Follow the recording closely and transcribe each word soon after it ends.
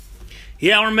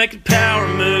Yeah, we're making power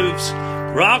moves,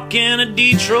 rocking a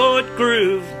Detroit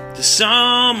groove to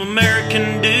some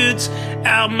American dudes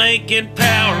out making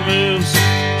power moves.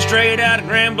 Straight out of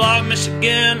Grand Block,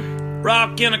 Michigan,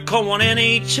 rocking a cold one in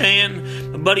each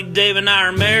hand. My buddy Dave and I are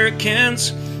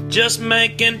Americans, just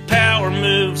making power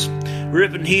moves,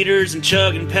 ripping heaters and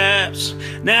chugging paps.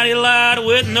 Natty light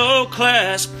with no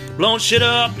class, blowing shit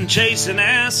up and chasing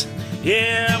ass.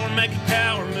 Yeah, we're making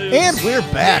power moves. And we're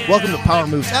back. Welcome to Power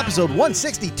Moves, episode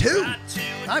 162.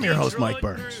 I'm your host, Mike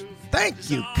Burns. Thank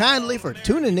you kindly for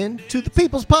tuning in to the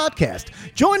People's Podcast.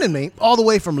 Joining me all the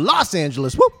way from Los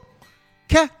Angeles,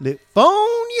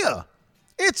 California.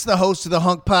 It's the host of the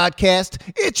Hunk Podcast.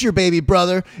 It's your baby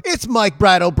brother. It's Mike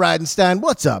Brido Bridenstine.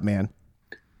 What's up, man?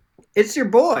 It's your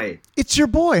boy. It's your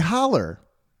boy. Holler.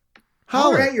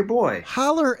 Holler at your boy.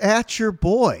 Holler at your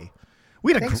boy.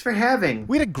 Thanks for having.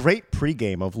 We had a great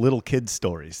pregame of little kid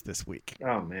stories this week.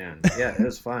 Oh man, yeah, it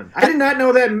was fun. I did not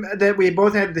know that we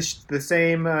both had the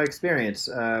same experience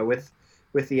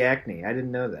with the acne. I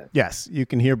didn't know that. Yes, you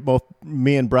can hear both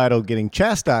me and Brido getting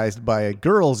chastised by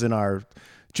girls in our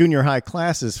junior high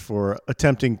classes for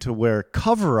attempting to wear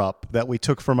cover-up that we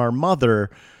took from our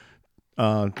mother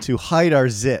to hide our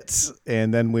zits,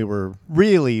 and then we were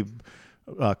really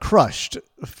crushed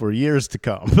for years to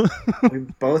come. We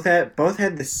both had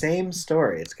the same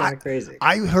story. It's kind of crazy.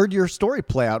 I heard your story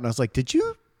play out, and I was like, did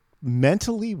you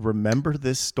mentally remember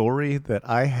this story that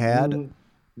I had?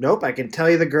 Nope. I can tell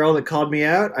you the girl that called me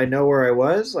out. I know where I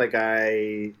was. Like,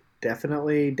 I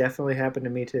definitely happened to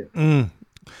me too.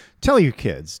 Tell your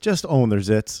kids, just own their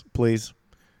zits, please.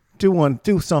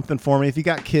 Do something for me. If you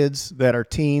got kids that are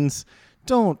teens,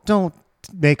 don't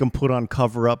make them put on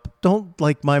cover up. Don't,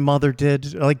 like my mother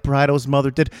did, like Brido's mother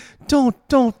did. Don't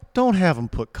have them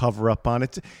put cover up on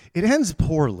it. It ends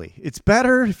poorly. It's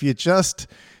better if you just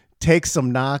take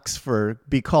some knocks for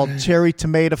be called cherry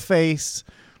tomato face,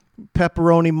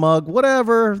 pepperoni mug,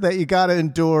 whatever that you got to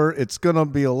endure. It's going to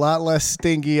be a lot less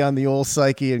stingy on the old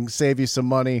psyche and save you some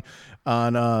money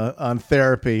on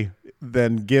therapy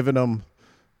than giving them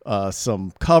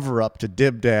some cover up to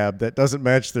dib dab that doesn't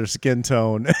match their skin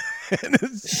tone.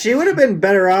 She would have been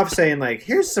better off saying, like,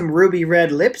 here's some ruby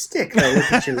red lipstick.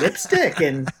 Look at your lipstick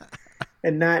and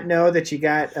not know that you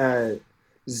got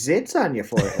zits on your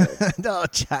forehead. No,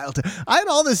 child. I had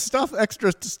all this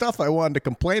extra stuff I wanted to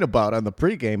complain about on the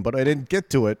pregame, but I didn't get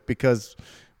to it because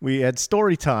we had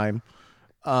story time.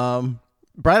 Brido,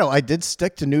 I did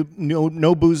stick to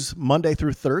no booze Monday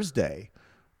through Thursday.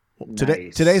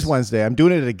 Nice. Today's Wednesday. I'm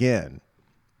doing it again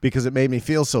because it made me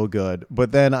feel so good.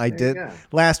 But then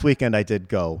last weekend I did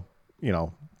go,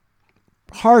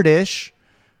 hardish,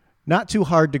 not too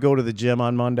hard to go to the gym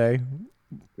on Monday.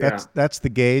 That's the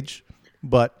gauge.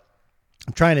 But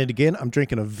I'm trying it again. I'm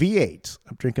drinking a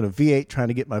V8. Trying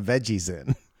to get my veggies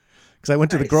in because I went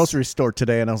to the grocery store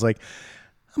today and I was like,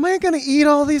 am I going to eat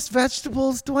all these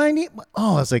vegetables? Do I need?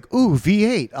 I was like, ooh,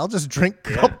 V8. I'll just drink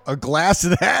a glass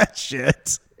of that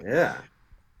shit. Yeah.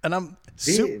 And I'm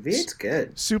V8's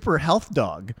good. Super health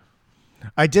dog.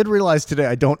 I did realize today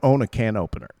I don't own a can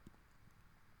opener.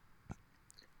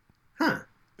 Huh.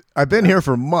 I've been here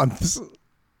for months.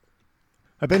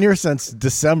 I've been here since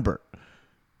December.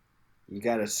 You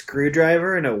got a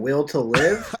screwdriver and a will to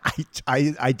live?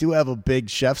 I do have a big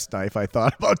chef's knife I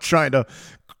thought about trying to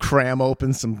cram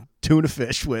open some tuna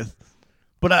fish with.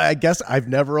 But I guess I've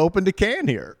never opened a can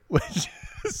here, which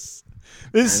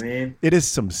it is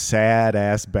some sad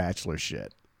ass bachelor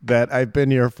shit that I've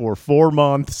been here for 4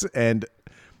 months and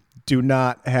do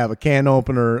not have a can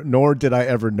opener, nor did I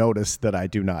ever notice that I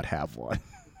do not have one.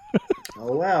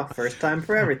 Oh, well, first time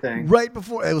for everything. Right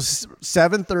before it was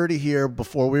 7:30 here,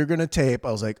 before we were going to tape,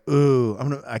 I was like, ooh,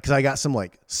 because I got some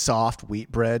like soft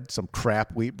wheat bread, some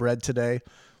crap wheat bread today.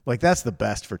 Like, that's the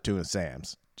best for Tuna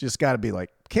Sam's. Just got to be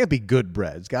like, can't be good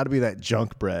bread. It's got to be that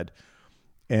junk bread.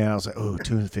 And I was like, oh,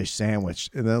 tuna fish sandwich.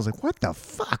 And then I was like, what the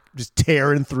fuck? Just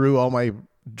tearing through all my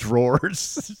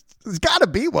drawers. There's got to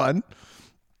be one.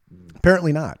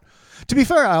 Apparently not. To be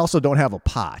fair, I also don't have a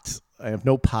pot. I have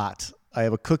no pot. I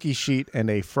have a cookie sheet and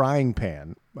a frying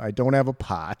pan. I don't have a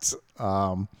pot.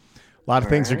 A lot of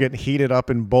things are getting heated up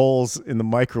in bowls in the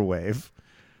microwave.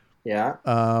 Yeah.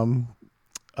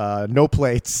 No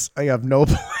plates. I have no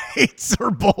plates or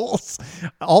bowls.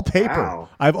 All paper. Wow.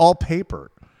 I have all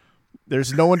paper.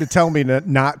 There's no one to tell me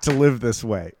not to live this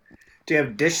way. Do you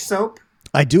have dish soap?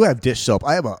 I do have dish soap.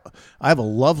 I have a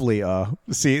lovely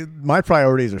see, my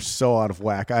priorities are so out of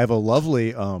whack. I have a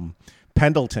lovely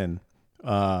Pendleton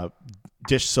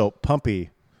dish soap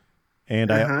pumpy,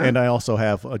 and I also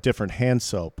have a different hand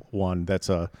soap one that's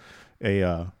a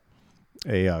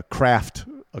craft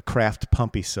a Kraft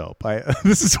pumpy soap.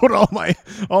 This is what all my.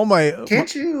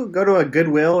 Can't you go to a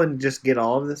Goodwill and just get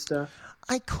all of this stuff?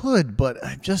 I could, but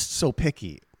I'm just so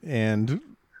picky, and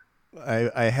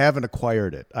I haven't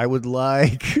acquired it. I would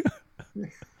like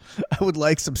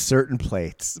some certain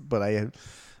plates, but I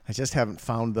just haven't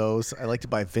found those. I like to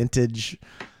buy vintage.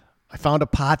 I found a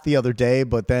pot the other day,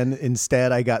 but then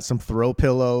instead I got some throw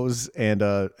pillows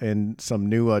and some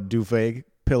new duvet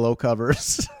pillow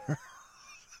covers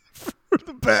for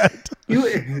the bed.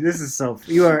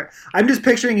 I'm just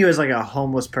picturing you as like a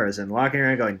homeless person walking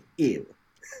around going, ew.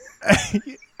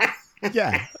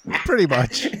 Yeah, pretty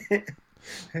much.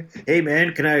 Hey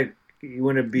man, you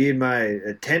want to be in my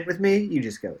tent with me? You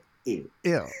just go, ew.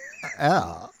 Ew.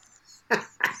 Oh.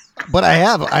 But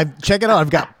check it out.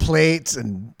 I've got plates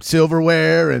and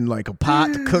silverware and like a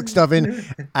pot to cook stuff in.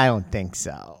 I don't think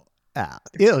so.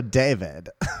 Ew, David.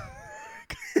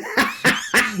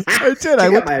 I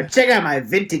did. Check out my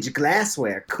vintage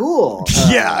glassware. Cool.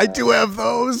 Yeah, I do have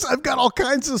those. I've got all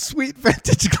kinds of sweet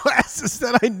vintage glasses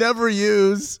that I never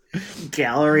use.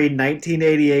 Gallery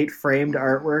 1988 framed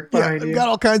artwork behind you. I've got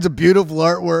all kinds of beautiful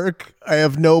artwork. I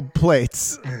have no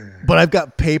plates, but I've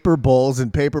got paper bowls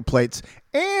and paper plates.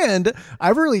 And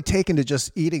I've really taken to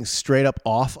just eating straight up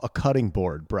off a cutting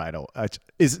board, Brido.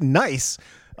 Is nice.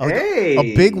 Hey.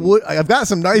 A big wood. I've got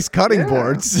some nice cutting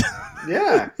boards.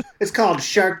 Yeah. It's called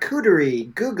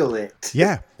charcuterie. Google it.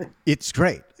 Yeah. It's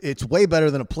great. It's way better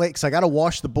than a plate because I got to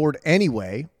wash the board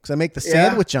anyway because I make the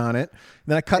sandwich on it. And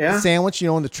then I cut the sandwich,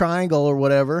 in the triangle or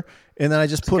whatever. And then I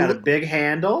just put a big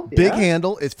handle. Big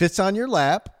handle. It fits on your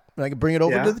lap. And I can bring it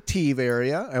over to the TV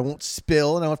area. I won't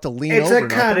spill and I don't have to lean over.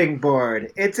 It's a cutting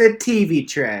board. It's a TV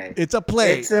tray. It's a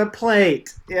plate. It's a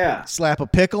plate. Yeah. Slap a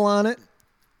pickle on it.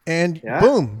 And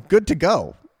boom, good to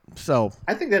go. So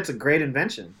I think that's a great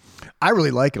invention. I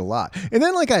really like it a lot. And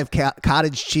then I have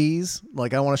cottage cheese.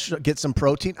 Like I want to get some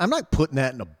protein. I'm not putting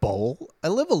that in a bowl. I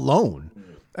live alone.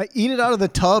 I eat it out of the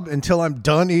tub until I'm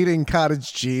done eating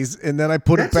cottage cheese. And then I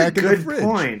put it back in the fridge. That's a good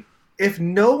point. If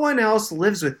no one else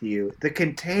lives with you, the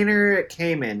container it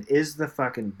came in is the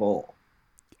fucking bowl.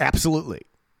 Absolutely.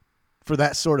 For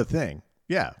that sort of thing.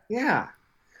 Yeah. Yeah.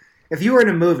 If you were in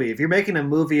a movie, if you're making a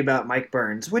movie about Mike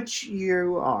Burns, which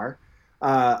you are,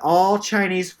 all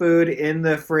Chinese food in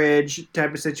the fridge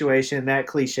type of situation, that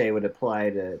cliche would apply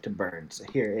to Burns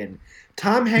here in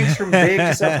Tom Hanks from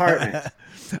Big's apartment.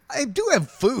 I do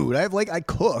have food. I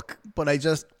cook, but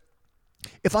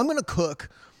if I'm going to cook,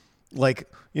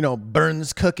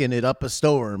 Burns cooking it up a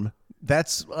storm,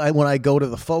 that's when I go to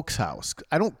the folks' house.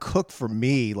 I don't cook for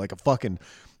me like a fucking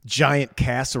giant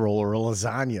casserole or a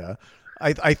lasagna.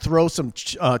 I throw some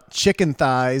chicken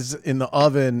thighs in the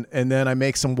oven, and then I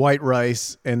make some white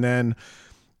rice, and then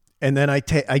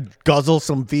I guzzle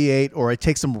some V8, or I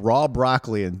take some raw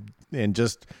broccoli and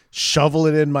just shovel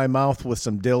it in my mouth with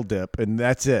some dill dip, and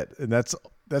that's it. And that's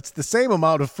the same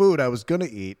amount of food I was gonna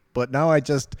eat, but now I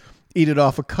just eat it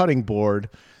off a cutting board,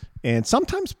 and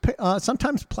sometimes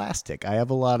plastic. I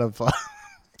have a lot of.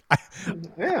 I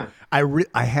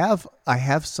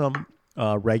have some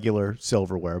regular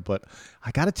silverware, but I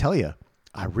got to tell you,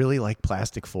 I really like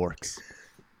plastic forks.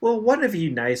 Well, one of you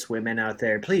nice women out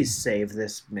there, please save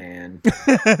this man.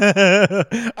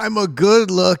 I'm a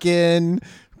good-looking,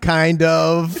 kind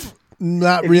of,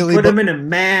 not if really. Put him in a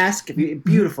mask,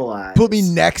 beautiful eyes. Put me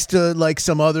next to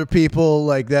some other people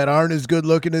that aren't as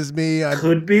good-looking as me.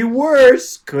 Could be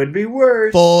worse.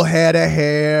 Full head of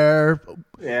hair.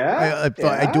 Yeah,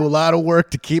 I do a lot of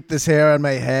work to keep this hair on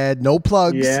my head. No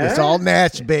plugs. Yeah. It's all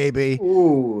natch, baby.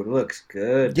 Ooh, looks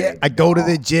good. Yeah, baby. I go to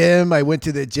the gym. I went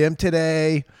to the gym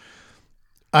today.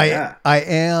 I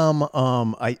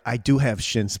do have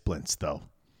shin splints though,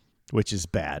 which is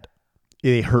bad.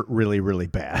 They hurt really, really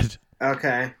bad.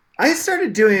 Okay. I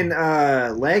started doing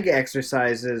leg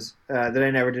exercises that I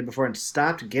never did before and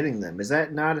stopped getting them. Is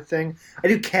that not a thing? I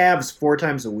do calves 4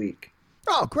 times a week.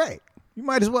 Oh, great. You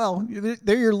might as well.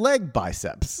 They're your leg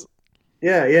biceps.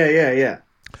 Yeah.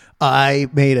 I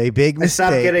made a big mistake.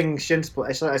 I stopped getting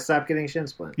shin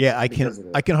splints. Yeah, I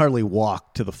can hardly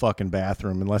walk to the fucking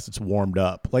bathroom unless it's warmed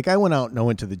up. I went out and I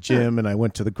went to the gym and I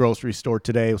went to the grocery store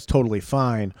today. It was totally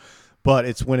fine. But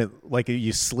it's when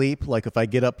you sleep, if I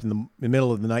get up in the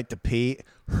middle of the night to pee, it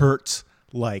hurts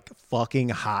like fucking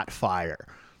hot fire.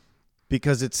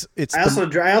 Because it's I also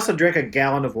drink a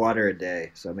gallon of water a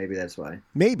day, so maybe that's why.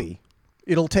 Maybe.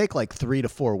 It'll take 3 to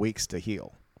 4 weeks to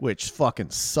heal, which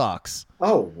fucking sucks.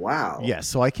 Oh, wow. Yeah,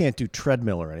 so I can't do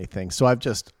treadmill or anything. So I've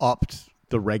just upped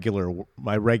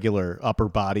my regular upper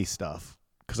body stuff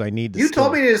because I need to. You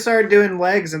told me to start doing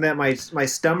legs and that my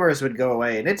stomachs would go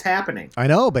away, and it's happening. I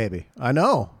know, baby. I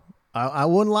know. I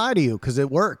wouldn't lie to you because it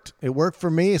worked. It worked for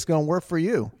me. It's going to work for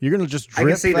you. You're going to just I can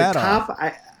drip see the fat top.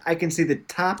 off. I can see the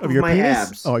top of your my penis?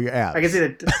 abs. Oh, your abs. I can see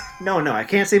the. No, I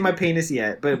can't see my penis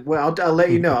yet. But I'll let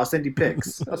you know. I'll send you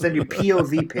pics. I'll send you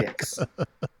POV pics.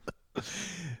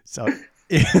 So,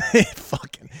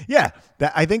 fucking yeah.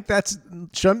 I think that's.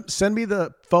 Send me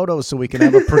the photos so we can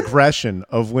have a progression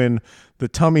of when the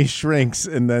tummy shrinks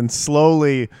and then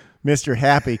slowly Mr.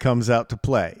 Happy comes out to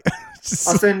play.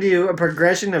 I'll send you a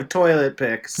progression of toilet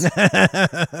pics.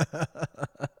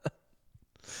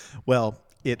 Well,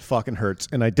 it fucking hurts.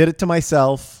 And I did it to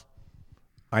myself.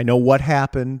 I know what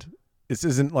happened. This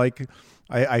isn't like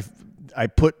I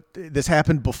put this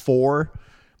happened before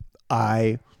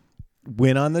I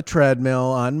went on the treadmill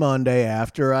on Monday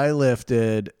after I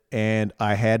lifted, and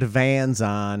I had Vans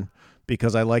on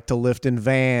because I like to lift in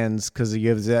Vans because it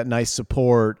gives that nice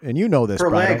support. And you know this, For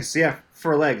Brado. legs, yeah.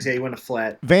 For legs, yeah. You want a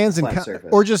flat Vans flat and surface.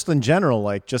 or just in general,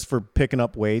 like just for picking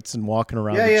up weights and walking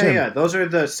around the gym. Yeah. Those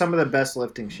are some of the best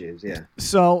lifting shoes. Yeah.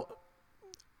 So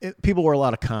people wear a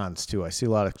lot of cons too. I see a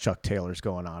lot of Chuck Taylors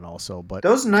going on also, but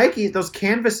Those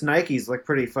canvas Nikes look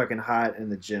pretty fucking hot in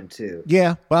the gym too.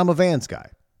 yeah, but I'm a Vans guy.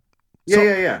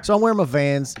 Yeah. So I'm wearing my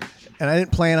Vans, and I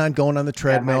didn't plan on going on the Got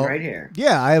treadmill. mine right here.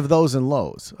 Yeah, I have those in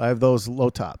lows. I have those low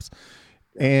tops,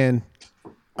 and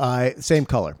same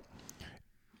color.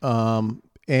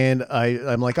 And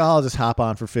I'm like, oh, I'll just hop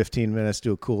on for 15 minutes,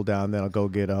 do a cool down, then I'll go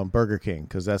get Burger King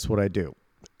because that's what I do.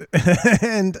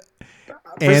 and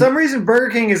For some reason, Burger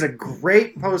King is a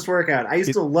great post-workout. I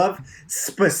used to love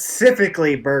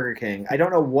specifically Burger King. I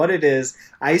don't know what it is.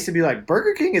 I used to be like,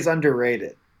 Burger King is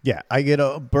underrated. yeah, I get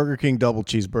a Burger King double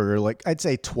cheeseburger, like I'd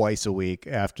say twice a week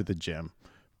after the gym.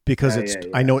 Because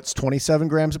I know it's 27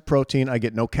 grams of protein. I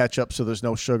get no ketchup, so there's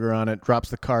no sugar on it. Drops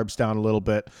the carbs down a little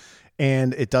bit.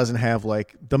 And it doesn't have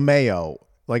like the mayo.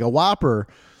 Like a Whopper,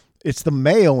 it's the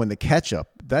mayo and the ketchup.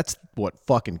 That's what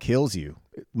fucking kills you.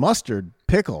 Mustard,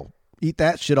 pickle, eat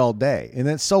that shit all day. And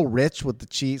then it's so rich with the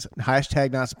cheese.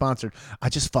 Hashtag not sponsored. I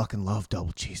just fucking love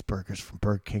double cheeseburgers from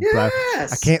Burger King.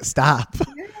 Yes. I can't stop.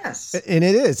 Yes. And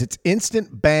it is. It's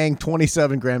instant bang,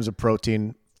 27 grams of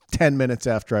protein 10 minutes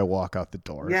after I walk out the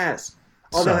door. Yes.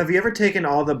 Although, So- have you ever taken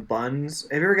all the buns?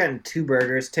 Have you ever gotten 2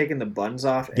 burgers, taken the buns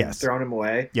off, and Yes. thrown them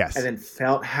away? Yes. And then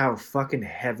felt how fucking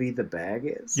heavy the bag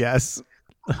is? Yes.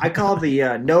 I call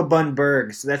the no bun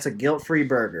burgs. That's a guilt-free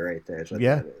burger right there. Is what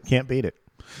Yeah. that is. Can't beat it.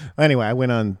 Anyway, I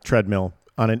went on treadmill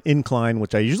on an incline,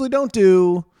 which I usually don't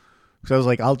do. So I was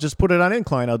like, I'll just put it on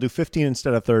incline. I'll do 15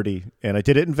 instead of 30. And I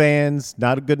did it in Vans,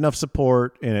 not a good enough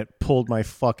support. And it pulled my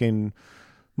fucking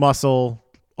muscle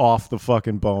off the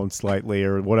fucking bone slightly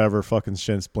or whatever fucking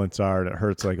shin splints are. And it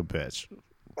hurts like a bitch.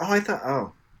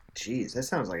 Oh, geez. That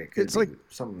sounds like it could It's be like-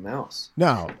 something else.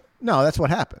 No, that's what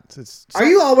happens. It's Are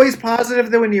you always positive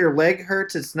that when your leg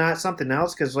hurts, it's not something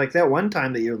else? Because like that one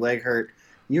time that your leg hurt,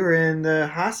 you were in the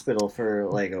hospital for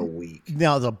like a week.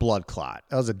 That was a blood clot.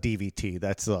 That was a DVT.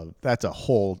 That's a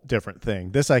whole different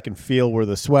thing. This I can feel where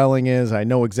the swelling is. I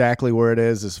know exactly where it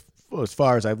is as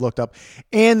far as I've looked up.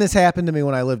 And this happened to me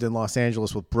when I lived in Los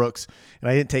Angeles with Brooks,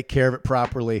 and I didn't take care of it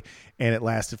properly, and it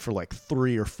lasted for like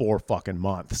 3 or 4 fucking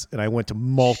months. And I went to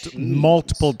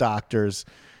multiple doctors,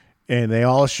 and they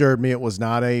all assured me it was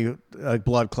not a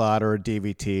blood clot or a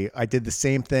DVT. I did the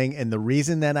same thing, and the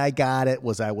reason that I got it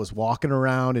was I was walking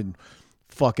around in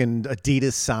fucking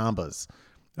Adidas Sambas.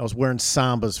 I was wearing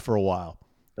Sambas for a while.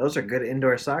 Those are good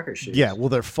indoor soccer shoes. Yeah, well,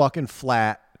 they're fucking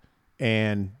flat,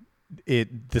 and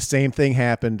the same thing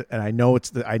happened. And I know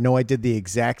I did the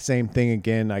exact same thing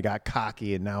again. I got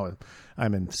cocky, and now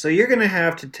I'm in. So you're gonna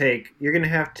have to take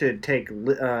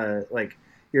like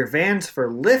your Vans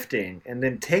for lifting, and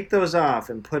then take those off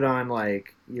and put on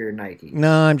like your Nike.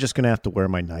 No, I'm just gonna have to wear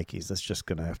my Nikes. That's just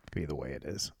gonna have to be the way it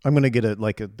is. I'm gonna get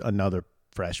another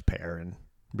fresh pair and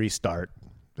restart.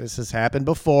 This has happened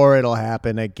before. It'll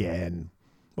happen again.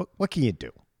 What can you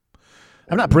do?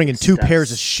 I'm not bringing 2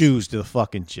 pairs of shoes to the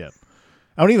fucking gym.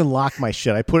 I don't even lock my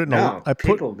shit. I put it in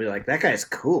people will be like, that guy's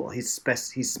cool. He's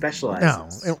specialized. No,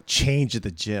 I don't change at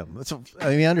the gym.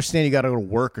 I understand you got to go to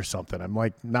work or something. I'm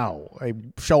like, no. I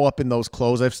show up in those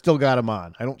clothes. I've still got them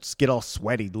on. I don't get all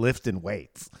sweaty lifting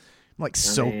weights. I'm like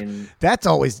soaked. That's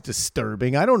always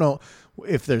disturbing. I don't know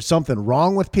if there's something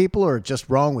wrong with people or just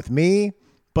wrong with me,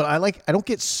 but I don't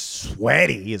get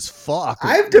sweaty as fuck.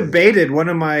 I've debated one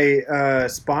of my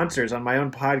sponsors on my own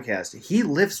podcast.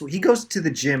 He goes to the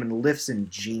gym and lifts in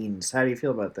jeans. How do you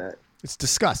feel about that? It's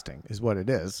disgusting is what it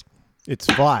is. It's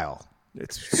vile.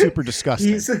 It's super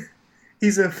disgusting.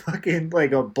 He's a fucking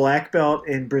like a black belt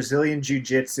in Brazilian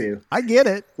jiu-jitsu. I get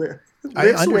it.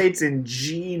 Lifts weights in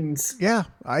jeans. Yeah,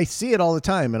 I see it all the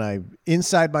time, and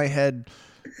inside my head,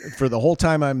 for the whole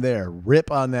time I'm there,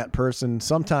 rip on that person.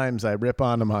 Sometimes I rip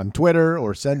on them on Twitter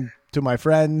or send to my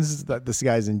friends that this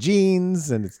guy's in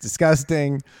jeans and it's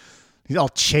disgusting. He's all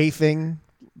chafing,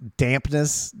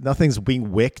 dampness. Nothing's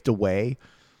being wicked away.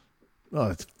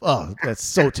 That's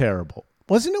so terrible.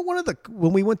 Wasn't it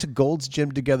when we went to Gold's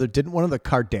Gym together, didn't one of the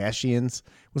Kardashians,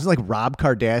 wasn't like Rob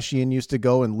Kardashian used to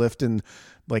go and lift in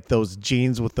like those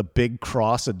jeans with the big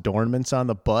cross adornments on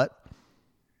the butt?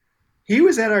 He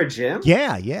was at our gym?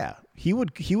 Yeah. He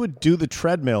would do the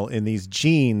treadmill in these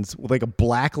jeans with like a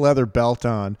black leather belt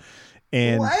on.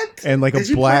 And, what? And like Did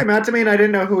you point him out to me and I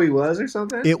didn't know who he was or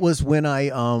something? It was when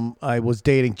I was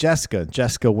dating Jessica.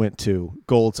 Jessica went to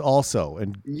Gold's also,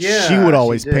 and she would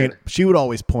always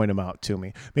point him out to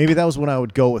me. Maybe that was when I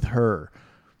would go with her.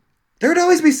 There would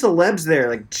always be celebs there,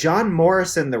 like John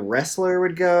Morrison, the wrestler,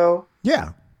 would go.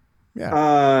 Yeah.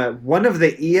 One of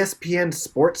the ESPN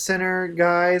Sports Center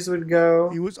guys would go.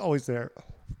 He was always there.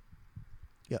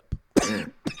 Yep.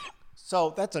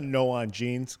 So that's a no on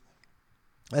jeans.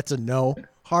 That's a no,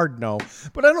 hard no.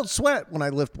 But I don't sweat when I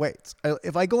lift weights.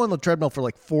 If I go on the treadmill for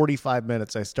like 45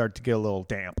 minutes, I start to get a little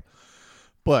damp.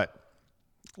 But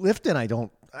lifting, I don't.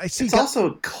 It's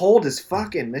also cold as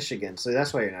fuck in Michigan, so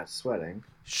that's why you're not sweating.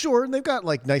 Sure, and they've got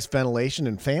like nice ventilation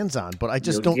and fans on, but I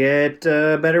just You'll don't get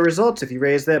better results if you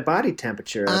raise that body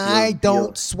temperature. I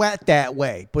don't sweat that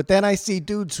way. But then I see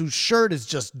dudes whose shirt is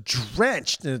just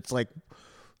drenched, and it's like,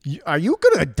 are you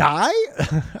gonna die?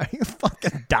 Are you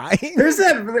fucking dying? There's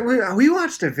that. We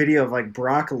watched a video of like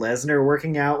Brock Lesnar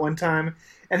working out one time,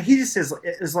 and he just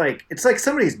is like, it's like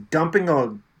somebody's dumping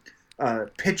a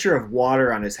pitcher of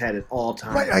water on his head at all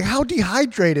times. Right? Like, how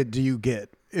dehydrated do you get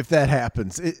if that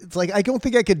happens? It's like, I don't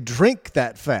think I could drink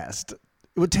that fast.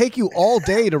 It would take you all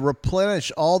day to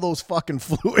replenish all those fucking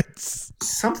fluids.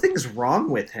 Something's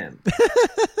wrong with him.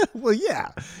 Well, yeah,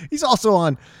 he's also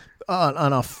on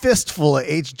a fistful of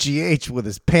HGH with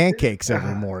his pancakes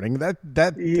every morning. That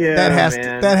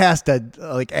has to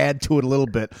like add to it a little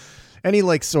bit. Any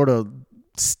like sort of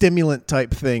stimulant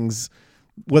type things,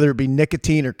 whether it be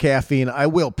nicotine or caffeine, I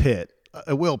will pit.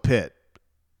 He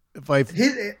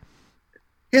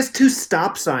has 2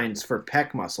 stop signs for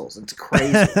pec muscles. It's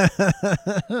crazy.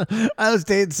 I was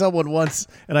dating someone once,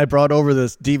 and I brought over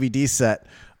this DVD set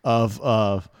of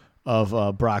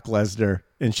Brock Lesnar.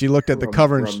 And she looked at the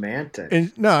cover. Romantic.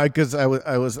 And no, because I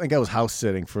think I was house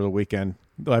sitting for the weekend.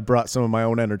 I brought some of my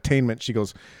own entertainment. She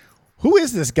goes, "Who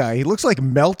is this guy? He looks like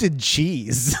melted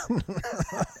cheese."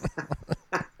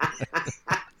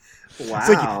 Wow. It's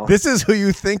like, this is who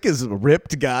you think is a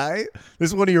ripped guy? This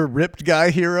is one of your ripped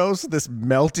guy heroes? This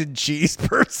melted cheese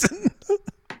person?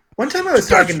 One time I was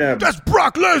talking to... That's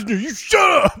Brock Lesnar. You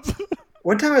shut up.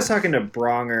 One time I was talking to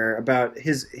Bronger about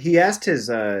he asked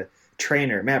his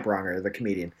trainer, Matt Bronger, the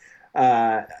comedian,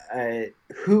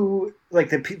 who, like,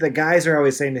 the guys are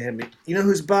always saying to him, you know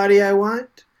whose body I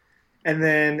want? And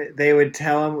then they would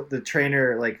tell him, the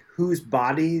trainer, like, whose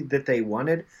body that they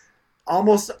wanted.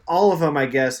 Almost all of them, I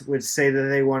guess, would say that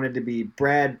they wanted to be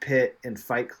Brad Pitt in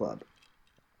Fight Club.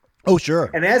 Oh,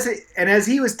 sure. And as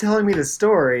he was telling me the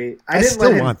story, I didn't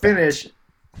let him finish.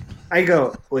 I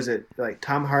go, was it like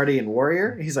Tom Hardy and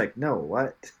Warrior? He's like, no,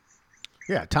 what?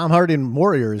 Yeah, Tom Hardy and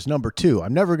Warrior is number 2.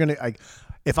 I'm never gonna.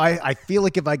 I feel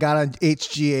like if I got on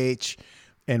HGH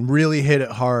and really hit it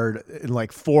hard in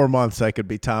like 4 months, I could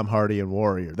be Tom Hardy and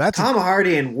Warrior. That's Tom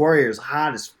Hardy and Warrior is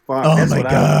hot as fuck. Oh That's my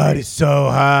god, he's so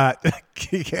hot.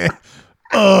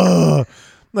 Oh,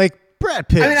 like Brad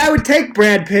Pitt. I mean, I would take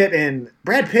Brad Pitt in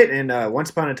Once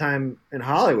Upon a Time in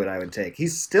Hollywood. I would take.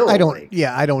 He's still. I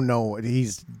don't know.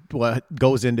 He's what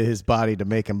goes into his body to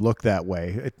make him look that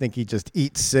way. I think he just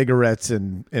eats cigarettes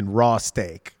and raw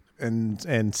steak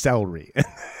and celery.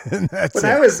 And that's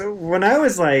when I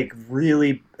was like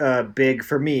really big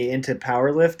for me into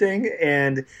powerlifting,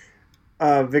 and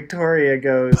Victoria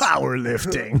goes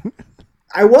powerlifting.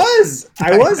 I was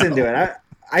into it.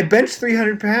 I benched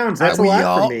 300 pounds. That's a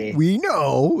lot for me. We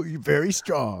know you're very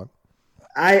strong.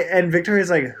 And Victoria's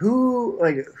like,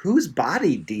 whose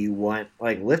body do you want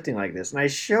like lifting like this? And I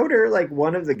showed her like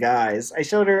one of the guys. I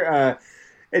showed her,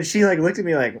 and she like looked at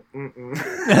me like,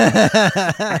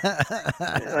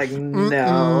 like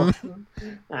no,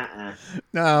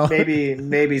 no,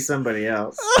 maybe somebody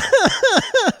else.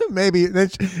 Maybe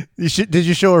did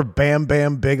you show her Bam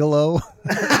Bam Bigelow?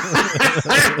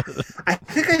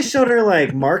 I think I showed her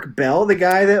like Mark Bell, the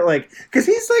guy that like, because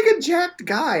he's like a jacked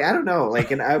guy. I don't know, like,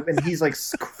 and he's like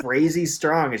crazy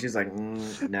strong, and she's like,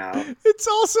 no. It's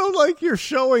also like you're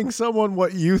showing someone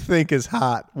what you think is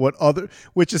hot,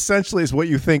 which essentially is what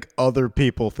you think other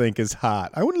people think is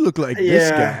hot. I want to look like this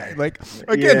guy. Like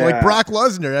again, like Brock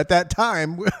Lesnar at that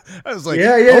time. I was like,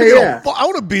 I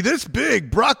want to be this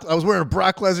big. I was wearing a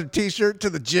Brock Lesnar t-shirt to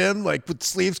the gym, like with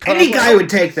sleeves cut. Any guy would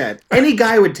take that. Any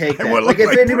guy would take that. Like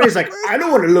if anybody's like, I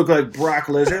don't want to look like Brock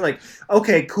Lesnar. Like,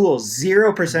 okay, cool.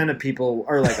 0% of people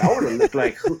are like, I want to look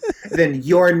like who? Then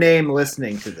your name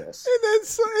listening to this.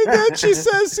 And then she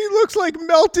says he looks like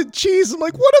melted cheese. I'm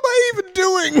like, what am I even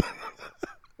doing?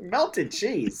 Melted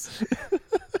cheese.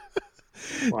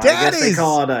 Well, Daddy's.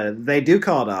 I guess they do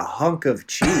call it a hunk of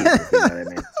cheese. If you know what I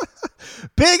mean.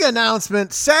 Big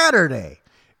announcement Saturday,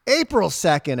 April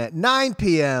 2nd at 9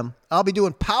 p.m. I'll be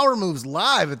doing Power Moves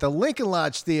live at the Lincoln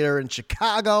Lodge Theater in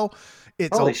Chicago.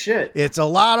 Holy shit. It's a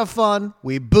lot of fun.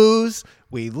 We booze.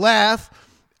 We laugh.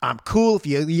 I'm cool if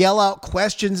you yell out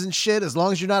questions and shit. As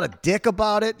long as you're not a dick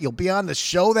about it, you'll be on the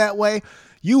show that way.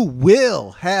 You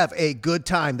will have a good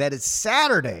time. That is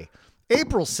Saturday,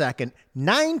 April 2nd,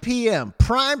 9 p.m.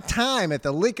 prime time at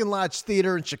the Lincoln Lodge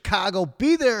Theater in Chicago.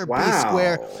 Be there, be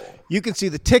square. You can see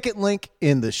the ticket link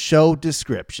in the show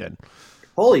description.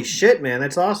 Holy shit, man.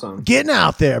 That's awesome. Getting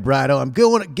out there, Brado. I'm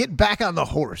going to get back on the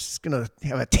horse. Going to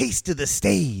have a taste of the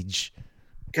stage.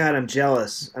 God, I'm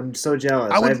jealous. I'm so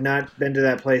jealous. I've not been to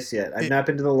that place yet. I've not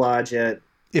been to the lodge yet.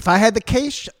 If I had the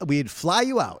case, we'd fly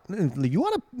you out. You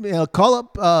want to call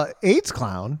up AIDS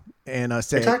Clown and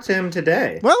say... I talked to him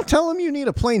today. Well, tell him you need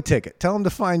a plane ticket. Tell him to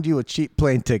find you a cheap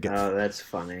plane ticket. Oh, that's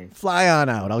funny. Fly on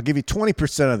out. I'll give you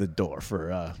 20% of the door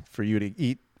for you to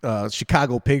eat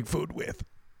Chicago pig food with.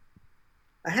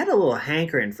 I had a little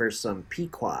hankering for some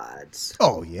Pequods.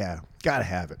 Oh, yeah. Gotta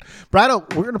have it. Brado,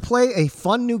 we're going to play a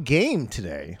fun new game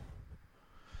today.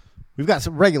 We've got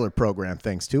some regular program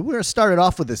things, too. We're going to start it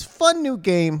off with this fun new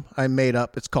game I made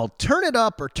up. It's called Turn It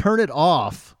Up or Turn It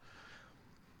Off.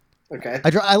 Okay.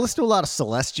 I listen to a lot of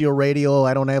Celestial Radio.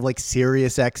 I don't have like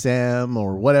Sirius XM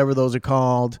or whatever those are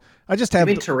called. I just have...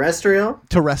 You mean terrestrial?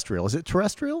 Terrestrial. Is it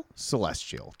terrestrial?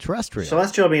 Celestial. Terrestrial.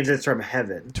 Celestial means it's from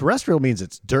heaven. Terrestrial means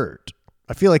it's dirt.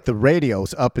 I feel like the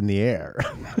radio's up in the air.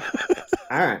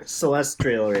 All right,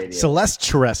 celestial radio.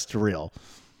 Celestial.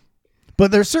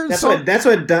 But there's certain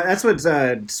that's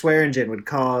what Swearingen would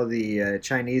call the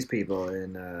Chinese people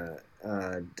in a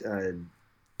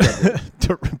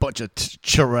bunch of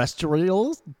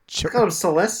terrestrials. Call them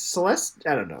Celeste.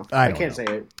 I don't know. I can't say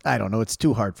it. I don't know. It's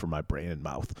too hard for my brain and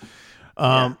mouth.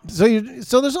 So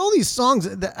there's all these songs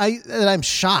that I'm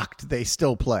shocked they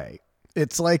still play.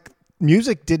 It's like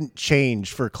music didn't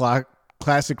change for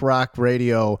classic rock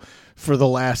radio for the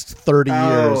last 30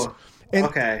 years.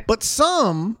 Okay. But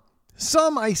some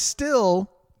I still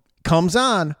comes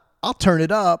on. I'll turn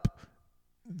it up.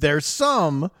 There's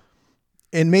some,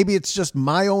 and maybe it's just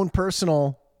my own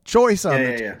personal choice on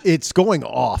it. Yeah. It's going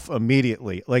off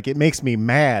immediately. Like it makes me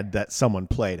mad that someone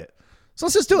played it. So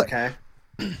let's just do it. Okay.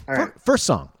 All right. First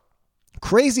song,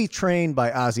 Crazy Train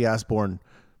by Ozzy Osbourne.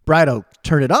 Brado,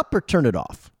 turn it up or turn it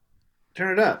off?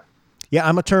 Turn it up. Yeah,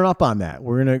 I'm gonna turn up on that.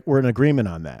 We're in agreement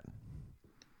on that.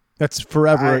 That's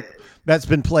forever. That's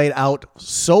been played out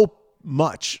so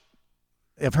much.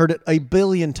 I've heard it a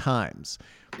billion times.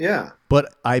 Yeah.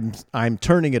 But I'm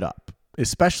turning it up,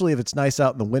 especially if it's nice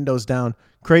out and the window's down.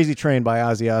 Crazy Train by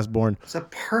Ozzy Osbourne. It's a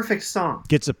perfect song.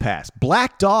 Gets a pass.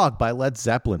 Black Dog by Led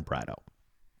Zeppelin, Brado.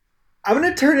 I'm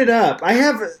gonna turn it up. I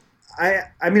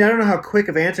mean, I don't know how quick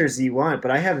of answers you want,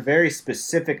 but I have very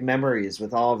specific memories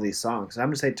with all of these songs. I'm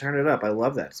going to say turn it up. I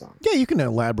love that song. Yeah, you can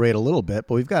elaborate a little bit,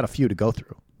 but we've got a few to go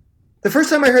through. The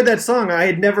first time I heard that song, I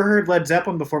had never heard Led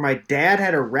Zeppelin before. My dad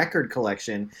had a record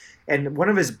collection, and one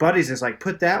of his buddies is like,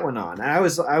 put that one on. And I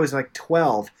was like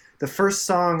 12. The first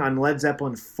song on Led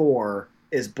Zeppelin 4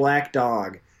 is Black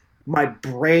Dog. My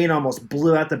brain almost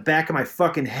blew out the back of my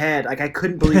fucking head. Like, I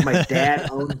couldn't believe my dad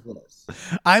owned this.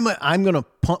 I'm going to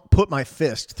put my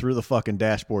fist through the fucking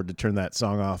dashboard to turn that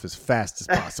song off as fast as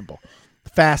possible.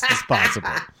 All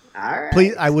right.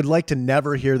 Please, I would like to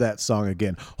never hear that song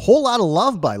again. Whole Lot of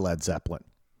Love by Led Zeppelin.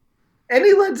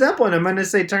 Any Led Zeppelin, I'm going to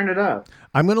say turn it up.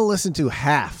 I'm going to listen to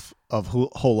half of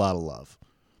Whole Lot of Love.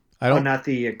 Not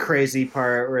the crazy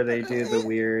part where they do the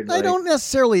weird. I don't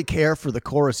necessarily care for the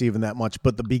chorus even that much,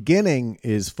 but the beginning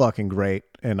is fucking great,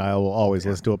 and I will always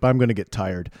listen to it, but I'm going to get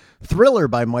tired. Thriller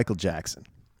by Michael Jackson.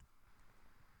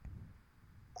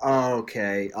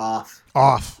 Okay, off.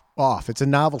 It's a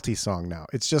novelty song now.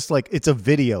 It's just like, it's a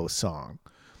video song.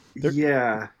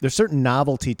 Yeah. There's certain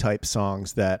novelty type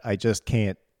songs that I just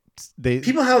can't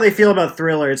People, how they feel about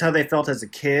Thriller is how they felt as a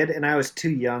kid, and I was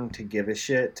too young to give a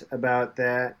shit about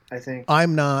that, I think.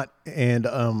 I'm not, and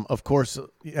of course,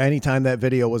 anytime that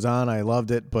video was on, I loved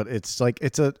it. But it's like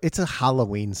it's a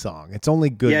Halloween song. It's only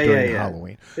good during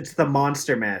Halloween. It's the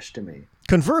Monster Mash to me.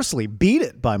 Conversely, Beat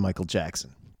It by Michael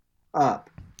Jackson. Up.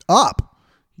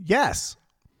 Yes,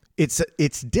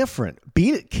 it's different.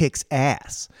 Beat It kicks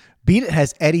ass. Beat It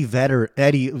has Eddie Van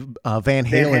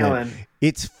Halen. In it.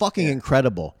 It's fucking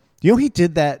incredible. You know he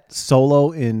did that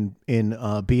solo in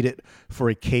Beat It for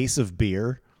a case of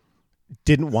beer.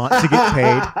 Didn't want to get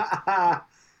paid.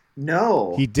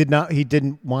 No. He did not. He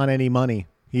didn't want any money.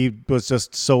 He was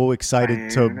just so excited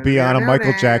to be on a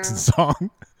Michael Jackson song.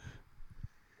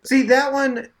 See, that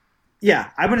one, yeah,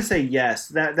 I'm going to say yes.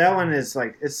 That one is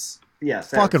like, it's,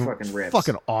 yes, that fucking rips.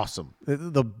 Fucking awesome.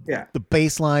 The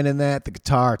bass line in that, the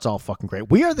guitar, it's all fucking great.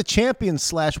 We Are the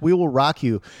Champions / We Will Rock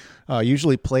You,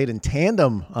 usually played in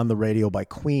tandem on the radio by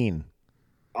Queen.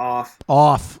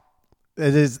 Off.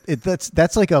 It is.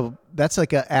 That's like a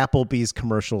Applebee's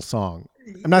commercial song.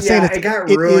 I'm not saying it got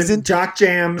ruined. It isn't Jock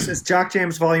Jams. It's Jock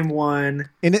Jams Volume 1.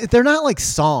 And they're not like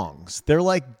songs. They're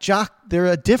like they're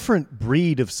a different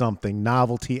breed of something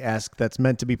novelty-esque that's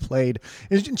meant to be played.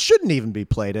 It shouldn't even be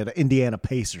played at an Indiana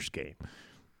Pacers game.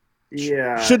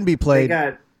 Yeah. Shouldn't be played. They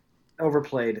got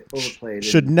overplayed.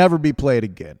 Should never be played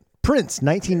again. Prince,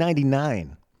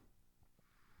 1999.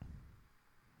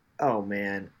 Oh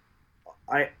man.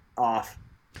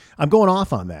 I'm going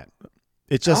off on that.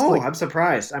 It's just I'm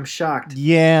surprised. I'm shocked.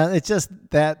 Yeah, it's just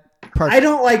that part. I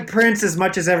don't like Prince as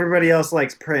much as everybody else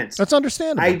likes Prince. That's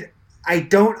understandable. I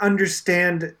don't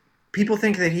understand. People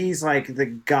think that he's like the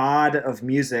god of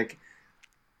music.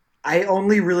 I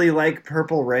only really like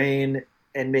Purple Rain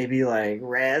and maybe like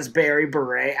Raspberry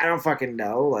Beret. I don't fucking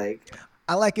know. Like,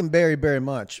 I like him very, very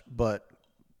much, but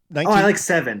I like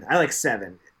Seven.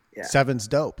 Yeah. 7's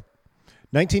dope.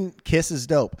 Kiss is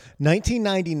dope.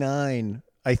 1999.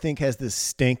 I think has this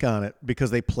stink on it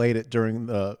because they played it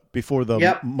before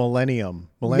the millennium.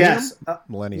 Yes.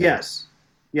 Millennium. Yes.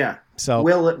 Yeah. So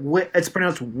it's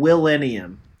pronounced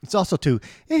Willennium. It's also too.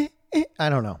 I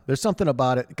don't know. There's something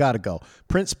about it. Got to go.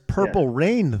 Prince Purple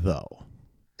Rain though.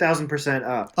 1,000%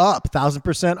 up.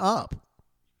 1,000% up.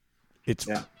 It's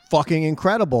fucking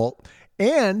incredible.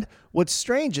 And what's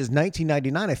strange is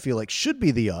 1999, I feel like, should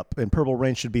be the up and Purple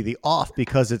Rain should be the off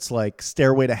because it's like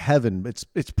Stairway to Heaven.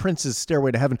 It's Prince's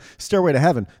Stairway to Heaven. Stairway to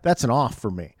Heaven, that's an off for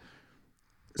me.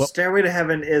 But Stairway to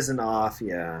Heaven is an off,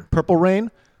 yeah. Purple Rain,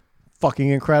 fucking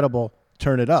incredible.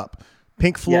 Turn it up.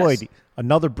 Pink Floyd,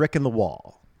 Another Brick in the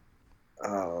Wall.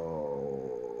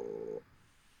 Oh.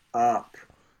 Up.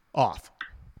 Off.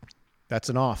 That's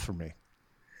an off for me.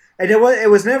 And it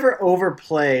was never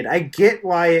overplayed. I get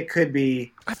why it could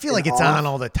be. I feel like it's on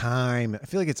all the time. I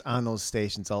feel like it's on those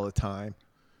stations all the time.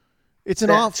 It's an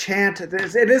off chant. It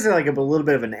is like a little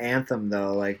bit of an anthem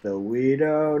though, like the "We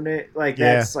Don't," like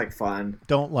that's like fun.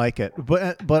 Don't like it,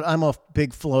 but I'm a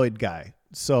big Floyd guy,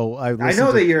 so I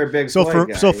know that you're a big Floyd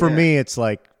guy. So for me, it's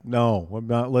like no, I'm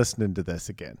not listening to this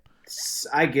again.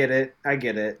 I get it.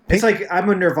 It's like I'm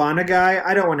a Nirvana guy.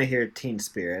 I don't want to hear Teen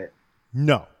Spirit.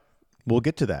 No. We'll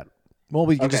get to that. Well,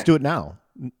 we can just do it now.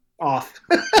 Off.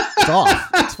 It's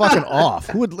off. It's fucking off.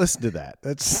 Who would listen to that?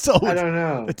 That's so. I don't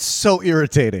know. It's so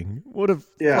irritating. What a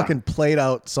fucking played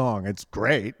out song. It's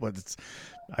great, but it's.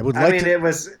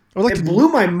 It blew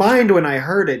my mind when I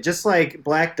heard it, just like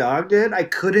Black Dog did. I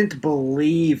couldn't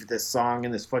believe this song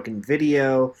in this fucking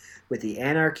video with the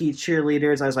Anarchy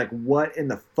cheerleaders. I was like, what in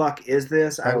the fuck is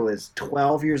this? I was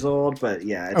 12 years old, but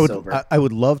it's over. I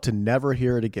would love to never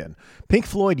hear it again. Pink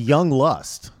Floyd, Young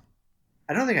Lust.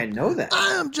 I don't think I know that.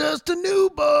 I'm just a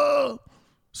newbie,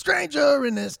 stranger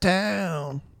in this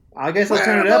town. I guess I'll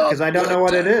turn it up because I don't know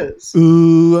what it is.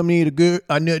 Ooh, I need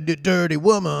a dirty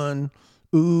woman.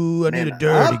 Ooh, I need a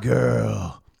dirty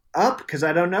girl. Up because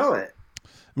I don't know it.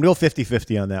 I'm going to go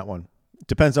 50-50 on that one.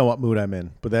 Depends on what mood I'm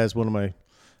in, but that is one of my...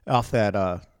 Off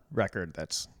that record,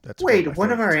 that's. Wait,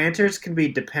 one of our answers can be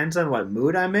depends on what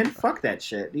mood I'm in. Fuck that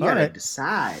shit. You gotta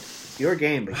decide. It's your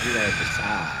game, but you gotta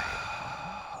decide.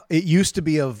 It used to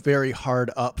be a very hard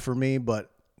up for me,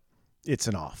 but it's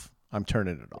an off. I'm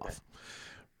turning it off.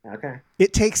 Okay.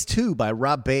 It Takes Two by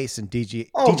Rob Bass and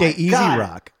DJ Easy God.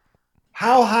 Rock.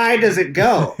 How high does it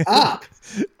go? Up.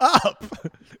 Up.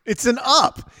 It's an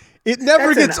up. It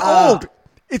never gets old.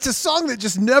 It's a song that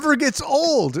just never gets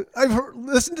old. I've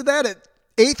listened to that at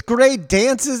 8th grade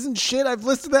dances and shit. I've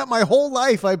listened to that my whole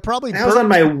life. That was on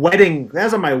my wedding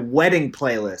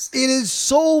playlist. It is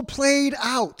so played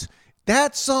out.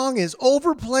 That song is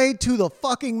overplayed to the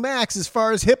fucking max as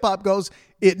far as hip hop goes.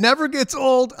 It never gets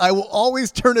old. I will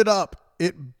always turn it up.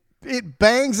 It It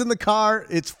bangs in the car.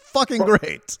 It's fucking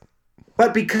great.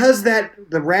 But because the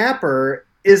rapper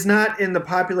is not in the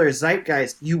popular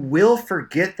zeitgeist, you will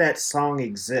forget that song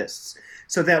exists.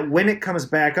 So that when it comes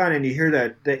back on and you hear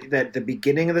that the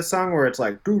beginning of the song where it's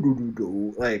like do do do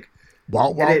do like wow,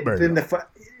 and baby. then the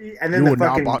You are now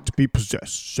fucking about to be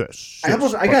possessed. I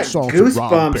got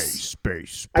goosebumps.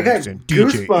 Bass, I got and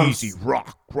DJ goosebumps. Easy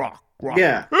rock.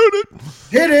 Yeah. Hit it.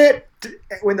 Hit it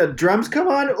when the drums come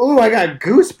on. Ooh, I got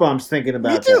goosebumps thinking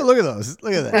about Me too. that. Look at those.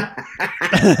 Look at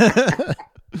that.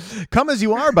 Come As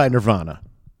You Are by Nirvana,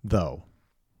 though.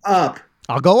 Up.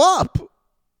 I'll go up.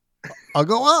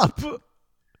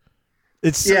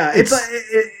 It's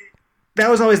that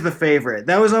was always the favorite.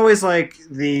 That was always like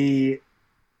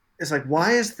it's like,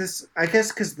 why is this? I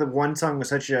guess because the one song was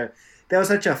such a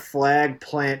flag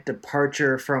plant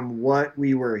departure from what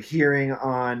we were hearing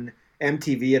on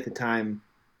MTV at the time.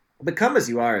 But Come As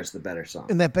You Are is the better song.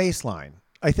 in that bass line.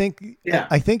 I think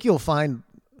you'll find,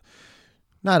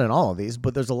 not in all of these,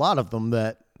 but there's a lot of them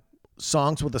that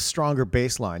songs with a stronger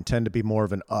bass line tend to be more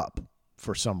of an up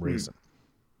for some reason.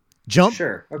 Jump.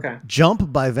 Sure. Okay.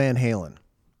 Jump by Van Halen.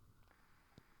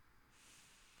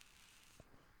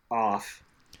 Off.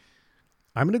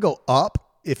 I'm going to go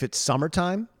up if it's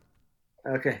summertime,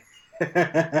 Okay.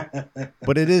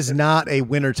 but it is not a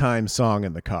wintertime song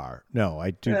in the car. No,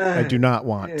 I do not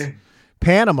want.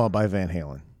 Panama by Van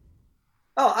Halen.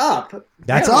 Oh, up.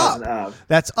 That's Panama's up.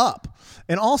 That's up.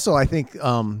 And also, I think,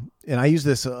 and I use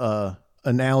this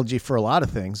analogy for a lot of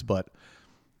things, but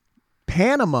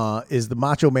Panama is the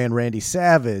Macho Man Randy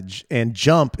Savage, and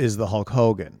Jump is the Hulk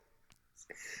Hogan.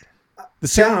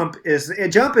 Jump is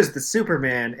the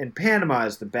Superman, and Panama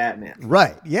is the Batman.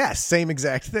 Right. Yes. Same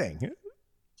exact thing.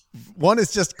 One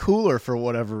is just cooler for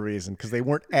whatever reason because they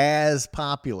weren't as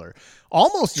popular.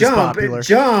 Almost as popular.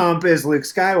 Jump is Luke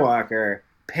Skywalker.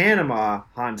 Panama,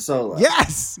 Han Solo.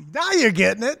 Yes. Now you're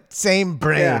getting it. Same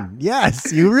brain. Yeah.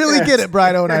 Yes. You really get it,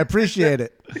 Brido, and I appreciate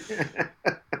it.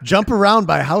 Jump Around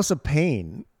by House of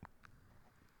Pain.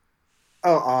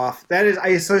 Oh, off. That is, I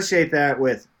associate that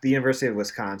with the University of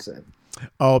Wisconsin.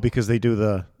 Oh, because they do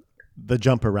the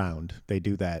jump around. They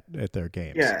do that at their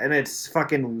games. Yeah, and it's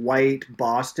fucking white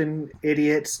Boston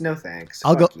idiots. No thanks.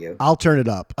 Fuck you. I'll turn it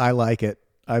up. I like it.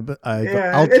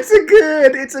 It's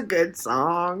a good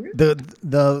song.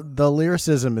 The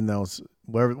lyricism in those,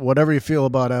 whatever you feel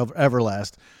about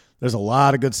Everlast, there's a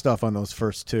lot of good stuff on those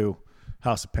first two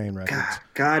House of Pain records.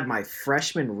 God, my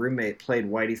freshman roommate played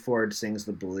Whitey Ford Sings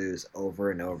the Blues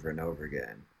over and over and over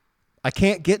again. I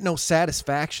Can't Get No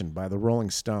Satisfaction by the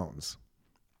Rolling Stones.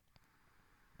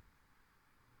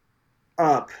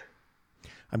 Up.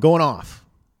 I'm going off.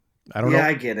 I don't know. Yeah,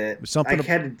 I get it. I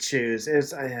had to choose.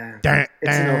 It's an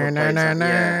overplayed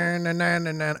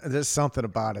song. There's something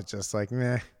about it just like,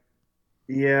 meh.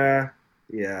 Yeah.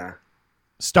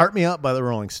 Start Me Up by the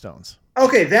Rolling Stones.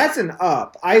 Okay, that's an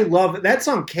up. I love it. That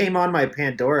song came on my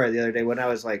Pandora the other day when I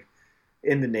was like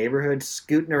in the neighborhood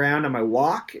scooting around on my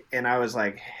walk, and I was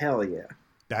like, hell yeah.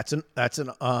 That's an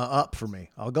up for me.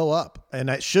 I'll go up, and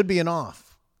that should be an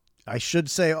off. I should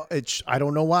say I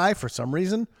don't know why, for some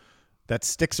reason that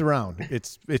sticks around.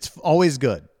 It's always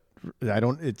good.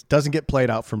 It doesn't get played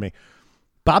out for me.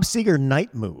 Bob Seger,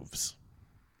 Night Moves.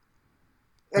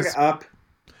 Okay, up.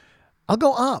 I'll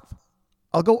go up.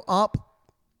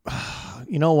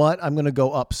 You know what? I'm going to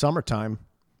go up. Summertime.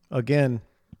 Again,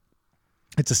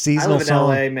 it's a seasonal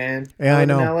song. I live in LA, man. Yeah, I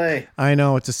know. In LA. I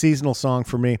know. It's a seasonal song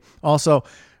for me. Also,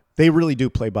 they really do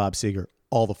play Bob Seger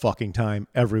all the fucking time,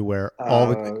 everywhere. So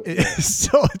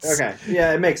it's okay.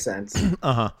 Yeah, it makes sense.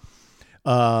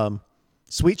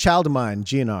 Sweet Child of Mine,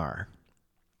 GNR.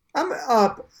 I'm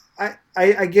up.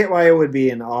 I get why it would be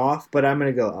an off, but I'm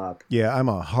going to go up. Yeah, I'm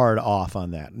a hard off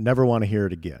on that. Never want to hear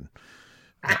it again.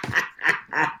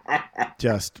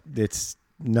 It's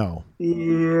no.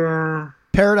 Yeah.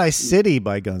 Paradise City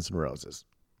by Guns N' Roses.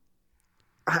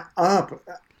 Up.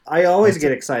 I always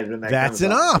get excited when that That's comes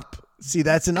an up. up. See,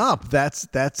 that's an up. That's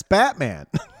Batman.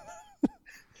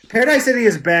 Paradise City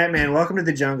is Batman. Welcome to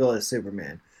the Jungle is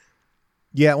Superman.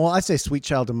 Yeah, well, I say Sweet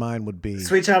Child of Mine would be.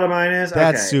 Sweet Child of Mine is?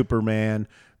 That's okay. Superman.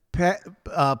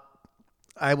 I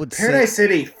would Paradise say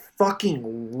City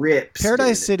fucking rips.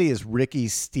 Paradise dude. City is Ricky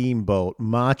Steamboat.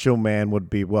 Macho Man would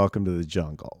be Welcome to the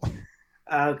Jungle.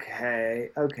 Okay,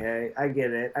 I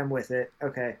get it. I'm with it.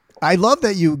 Okay. I love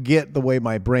that you get the way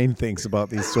my brain thinks about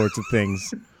these sorts of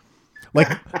things.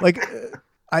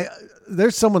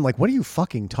 There's someone like, what are you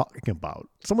fucking talking about?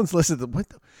 Someone's listening to what?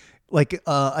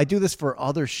 I do this for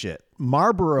other shit.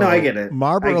 Marlboro. No, I get it.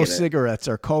 Marlboro cigarettes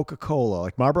are Coca-Cola.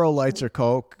 Like Marlboro Lights are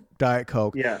Coke, Diet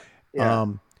Coke. Yeah.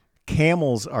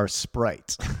 Camels are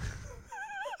Sprite.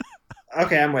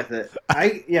 Okay, I'm with it.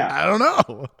 I don't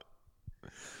know.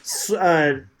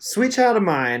 Sweet Child of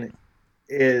Mine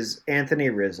is Anthony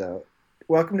Rizzo.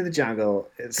 Welcome to the Jungle.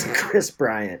 It's Chris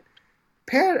Bryant.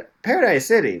 Paradise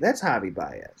City. That's Javi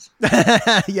Baez.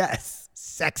 Yes,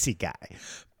 sexy guy.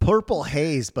 Purple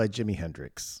Haze by Jimi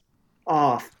Hendrix.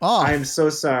 Off. Off. I'm so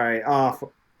sorry. Off.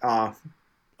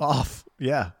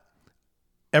 Yeah.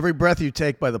 Every Breath You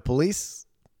Take by the Police.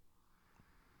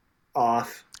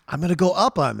 Off. I'm gonna go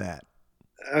up on that.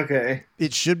 Okay.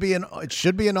 It should be an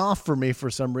off for me for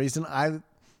some reason. I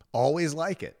always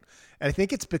like it, and I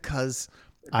think it's because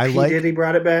P. Diddy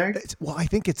brought it back. I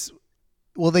think it's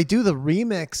they do the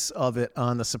remix of it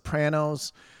on the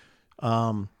Sopranos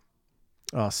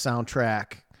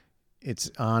soundtrack.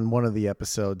 It's on one of the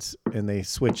episodes, and they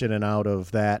switch in and out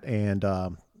of that. And I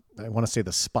want to say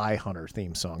the Spy Hunter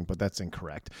theme song, but that's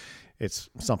incorrect. It's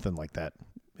something like that.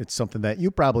 It's something that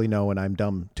you probably know, and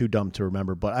I'm too dumb to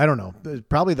remember. But I don't know.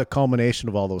 Probably the culmination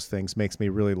of all those things makes me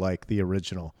really like the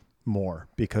original more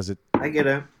because I get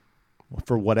it.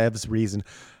 For whatever reason.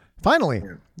 Finally,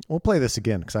 we'll play this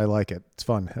again because I like it. It's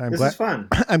fun. This is fun.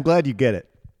 I'm glad you get it.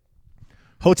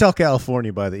 Hotel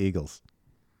California by the Eagles.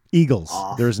 Eagles.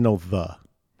 Off. There's no the.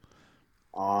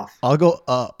 Off. I'll go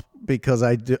up because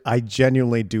I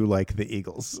genuinely do like the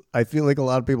Eagles. I feel like a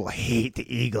lot of people hate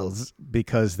the Eagles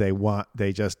because they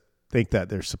just think that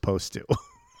they're supposed to.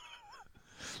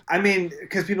 I mean,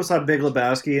 because people saw Big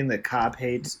Lebowski and the cop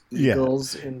hates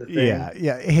Eagles in the thing.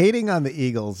 Yeah. Hating on the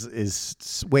Eagles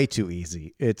is way too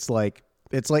easy. It's like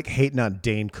hating on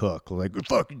Dane Cook. Like,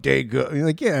 fucking Dane Cook. You're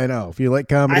like, yeah, I know. If you like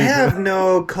comedy. I have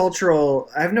no cultural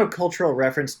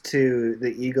reference to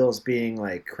the Eagles being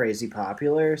like crazy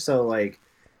popular. So like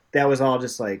that was all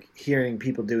just like hearing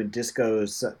people doing disco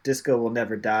will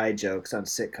never die jokes on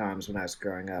sitcoms when I was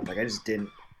growing up. Like I just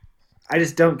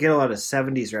don't get a lot of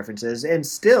 70s references. And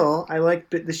still, I like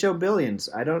the show Billions.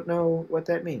 I don't know what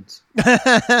that means. And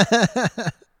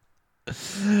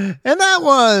that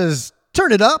was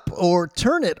Turn It Up or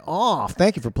Turn It Off.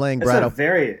 Thank you for playing, Brad.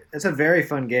 It's a very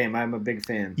fun game. I'm a big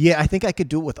fan. Yeah, I think I could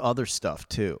do it with other stuff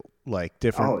too. Like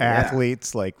different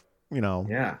athletes, like,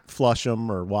 flush them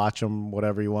or watch them,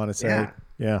 whatever you want to say.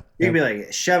 Yeah. You could be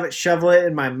like, shovel it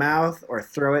in my mouth or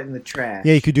throw it in the trash.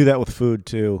 Yeah, you could do that with food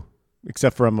too.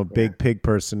 Except for I'm a big pig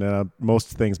person, and most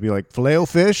things be like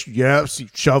Filet-O-Fish. Yes,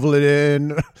 shovel it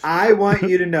in. I want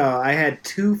you to know I had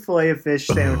 2 Filet-O-Fish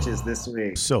sandwiches this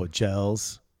week. So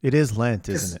gels. It is Lent,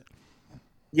 isn't it?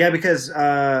 Yeah, because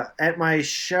at my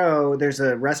show, there's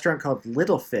a restaurant called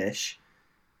Little Fish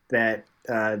that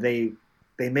they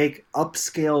make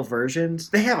upscale versions.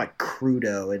 They have like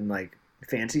crudo and like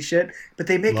fancy shit, but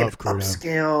they make an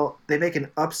upscale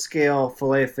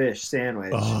Filet-O-Fish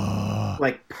sandwich.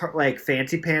 Like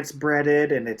fancy pants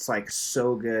breaded, and it's like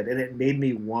so good, and it made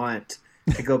me want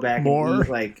to go back and eat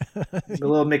like the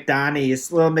little McDonald's.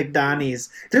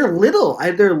 They're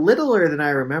littler than I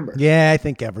remember. Yeah, I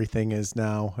think everything is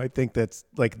now. I think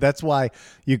that's why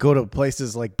you go to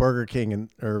places like Burger King and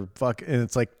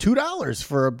it's like $2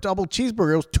 for a double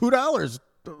cheeseburger. It was $2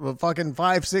 fucking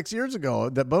 5-6 years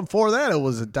ago. Before that, it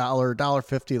was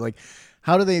 $1.50. Like,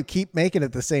 how do they keep making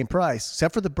it the same price?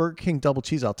 Except for the Burger King double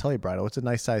cheese, I'll tell you, Brido, it's a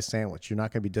nice size sandwich. You're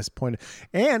not going to be disappointed.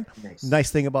 And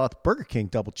nice thing about the Burger King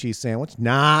double cheese sandwich,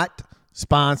 not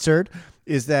sponsored,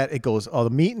 is that it goes, the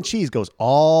meat and cheese goes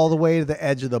all the way to the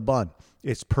edge of the bun.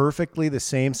 It's perfectly the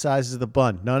same size as the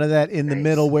bun. None of that in the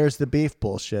middle, where's the beef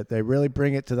bullshit. They really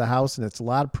bring it to the house, and it's a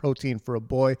lot of protein for a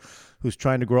boy who's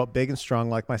trying to grow up big and strong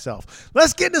like myself.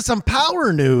 Let's get into some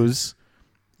power news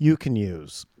you can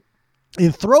use.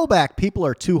 In throwback, people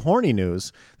are too horny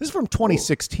news. This is from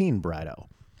 2016, Brido.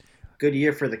 Good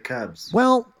year for the Cubs.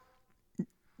 Well,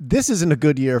 this isn't a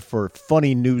good year for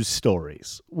funny news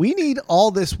stories. We need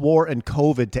all this war and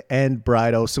COVID to end,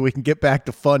 Brido, so we can get back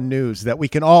to fun news that we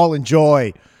can all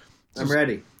enjoy. I'm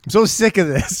ready. I'm so sick of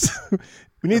this.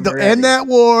 We need to end that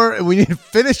war, and we need to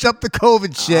finish up the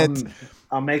COVID shit.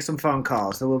 I'll make some phone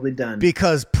calls, so we'll be done.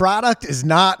 Because product is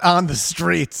not on the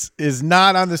streets.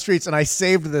 And I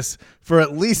saved this for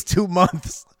at least 2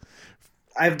 months.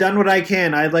 I've done what I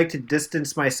can. I'd like to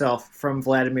distance myself from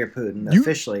Vladimir Putin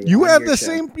officially. You have the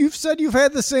same. You've said you've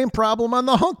had the same problem on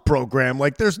the Hunk program.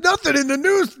 Like, there's nothing in the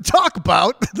news to talk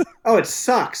about. Oh, it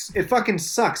sucks. It fucking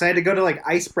sucks. I had to go to like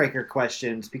icebreaker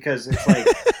questions because it's like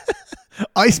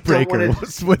icebreaker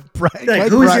was with Brian.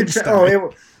 Like,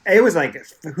 it was like,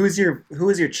 who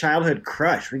was your childhood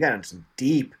crush? We got into some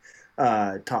deep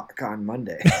talk on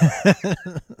Monday.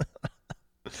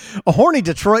 A horny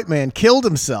Detroit man killed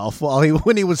himself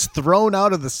when he was thrown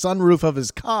out of the sunroof of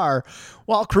his car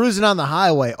while cruising on the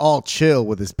highway, all chill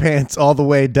with his pants all the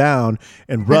way down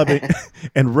and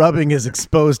rubbing his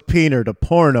exposed peener to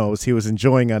pornos he was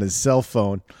enjoying on his cell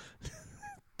phone.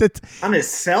 On his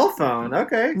cell phone,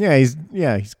 okay. Yeah,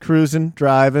 he's cruising,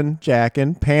 driving,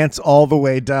 jacking, pants all the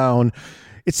way down.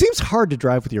 It seems hard to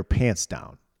drive with your pants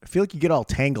down. I feel like you get all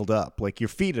tangled up. Like your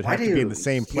feet would have to be in the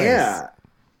same place. Yeah.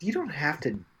 You don't have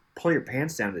to pull your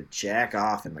pants down to jack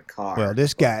off in the car. Well,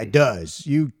 this guy does.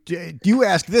 You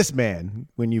ask this man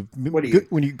when you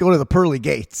go to the pearly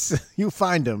gates. You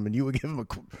find him and you would give him a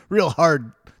real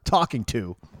hard talking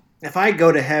to. If I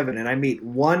go to heaven and I meet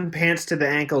one pants to the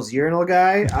ankles urinal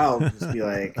guy, I'll just be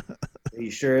like, "Are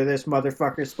you sure this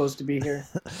motherfucker's supposed to be here?"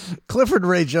 Clifford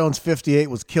Ray Jones,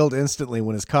 58, was killed instantly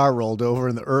when his car rolled over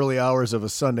in the early hours of a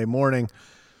Sunday morning.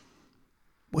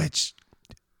 Which,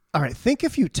 all right, think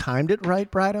if you timed it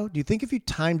right, Brido. Do you think if you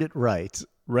timed it right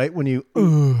when you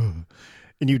and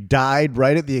you died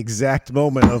right at the exact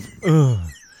moment of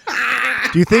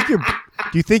do you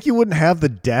think you wouldn't have the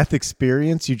death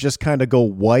experience? You just kind of go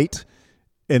white,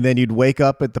 and then you'd wake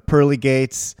up at the pearly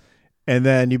gates, and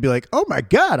then you'd be like, "Oh my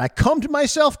God, I cummed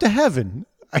myself to heaven.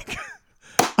 I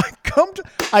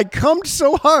cummed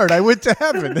so hard I went to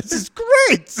heaven. This is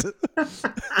great. I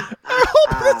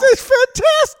hope this is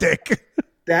fantastic."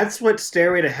 That's what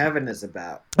Stairway to Heaven is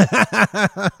about. And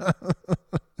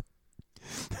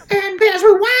as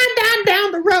we wind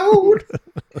down the road,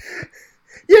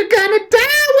 you're gonna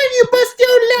die when you bust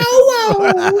your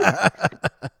load.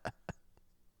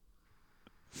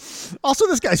 Also,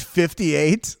 this guy's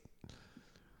 58.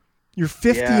 You're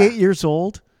 58 years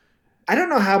old. I don't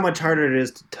know how much harder it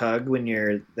is to tug when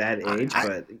you're that age,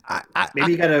 but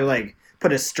maybe you gotta like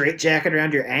put a straitjacket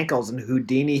around your ankles and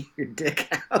Houdini your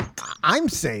dick out. I'm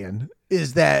saying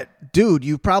is that, dude,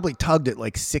 you've probably tugged it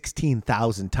like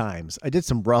 16,000 times. I did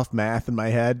some rough math in my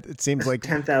head. It seems like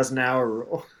 10,000 hour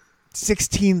rule.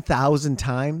 16,000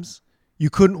 times. You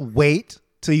couldn't wait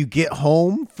till you get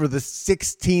home for the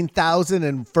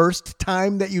 16,001st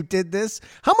time that you did this.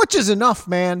 How much is enough,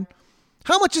 man?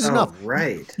 How much is enough?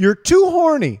 Right. You're too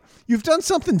horny. You've done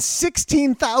something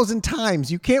 16,000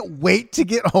 times. You can't wait to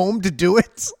get home to do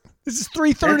it. This is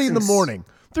 3:30 in the morning.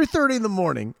 3:30 in the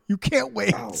morning. You can't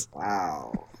wait. Oh,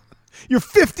 wow. You're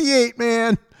 58,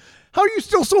 man. How are you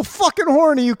still so fucking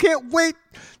horny? You can't wait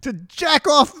to jack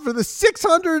off for the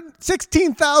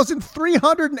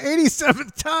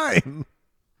 16,387th time.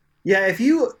 Yeah, if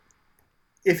you're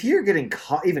getting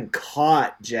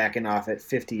caught jacking off at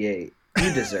 58,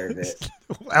 you deserve it.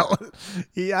 Well,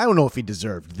 I don't know if he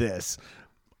deserved this.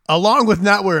 Along with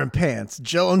not wearing pants,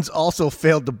 Jones also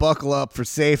failed to buckle up for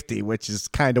safety, which is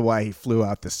kind of why he flew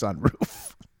out the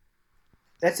sunroof.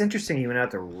 That's interesting. He went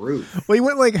out the roof. Well, he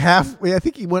went like halfway. I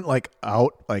think he went like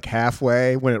out like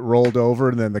halfway when it rolled over,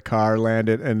 and then the car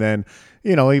landed, and then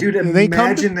Dude,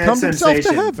 imagine that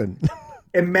sensation. To heaven.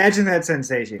 Imagine that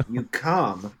sensation. You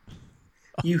come,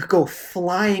 you go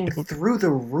flying through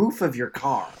the roof of your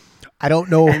car. I don't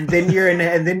know. And then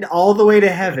and then all the way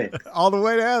to heaven. All the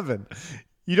way to heaven.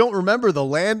 You don't remember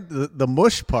the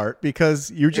mush part because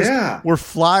you just were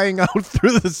flying out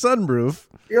through the sunroof.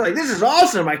 You're like, this is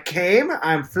awesome. I came.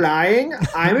 I'm flying.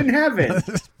 I'm in heaven.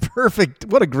 Perfect.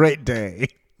 What a great day.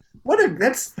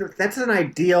 That's an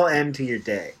ideal end to your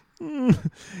day.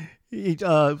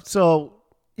 So,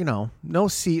 no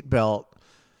seatbelt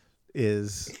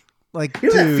is like,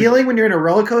 that feeling when you're in a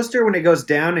roller coaster when it goes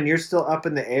down and you're still up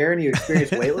in the air and you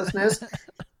experience weightlessness?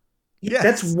 Yes.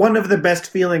 That's one of the best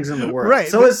feelings in the world. Right.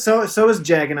 So is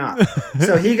jacking off.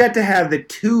 So he got to have the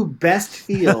two best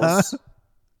feels.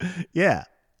 Yeah.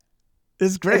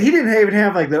 It's great. And he didn't even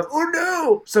have like the, oh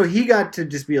no. So he got to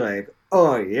just be like,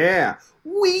 oh yeah.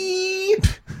 Wee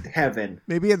heaven.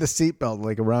 Maybe he had the seatbelt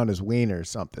like around his wiener or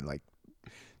something, like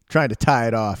trying to tie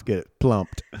it off, get it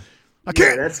plumped. I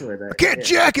can't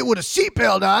jack it with a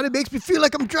seatbelt on. It makes me feel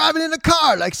like I'm driving in a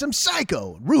car like some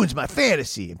psycho. It ruins my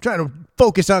fantasy. I'm trying to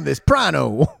focus on this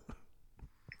prano.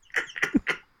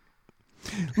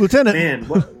 Lieutenant. Man,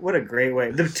 what a great way.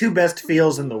 The two best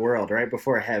feels in the world, right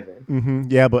before heaven. Mm-hmm.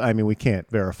 Yeah, but I mean, we can't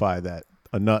verify that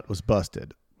a nut was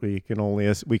busted. We can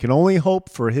only hope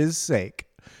for his sake.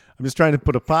 I'm just trying to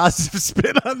put a positive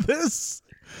spin on this.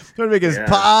 Trying to make it as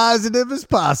positive as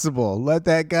possible. Let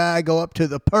that guy go up to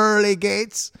the pearly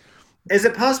gates. Is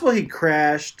it possible he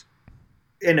crashed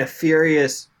in a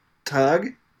furious tug?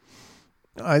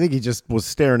 I think he just was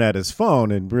staring at his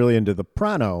phone and really into the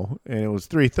prano, and it was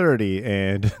 3:30,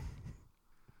 and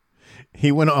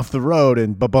he went off the road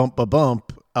and ba-bump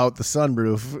out the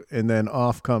sunroof, and then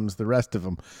off comes the rest of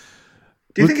them.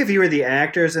 Do you think if you were the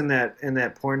actors in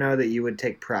that porno that you would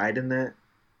take pride in that?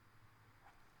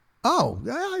 Oh,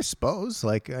 yeah, I suppose.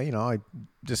 Like I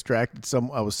distracted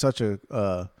some. I was such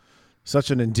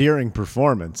an endearing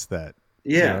performance that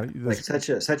Yeah, like such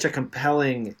a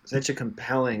compelling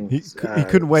he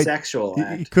couldn't wait. Sexual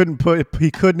act. He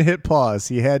couldn't hit pause.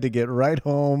 He had to get right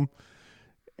home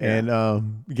and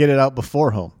get it out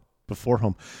before home.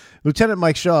 Lieutenant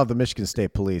Mike Shaw of the Michigan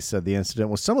State Police said the incident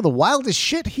was some of the wildest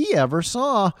shit he ever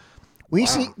saw. We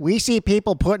see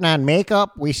people putting on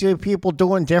makeup. We see people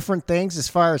doing different things as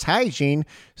far as hygiene,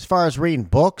 as far as reading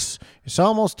books. It's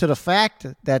almost to the fact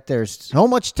that there's so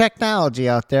much technology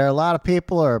out there. A lot of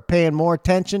people are paying more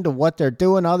attention to what they're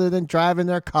doing other than driving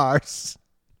their cars.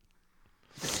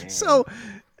 So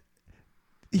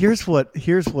here's what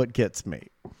gets me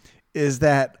is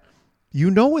that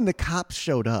when the cops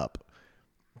showed up,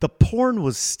 the porn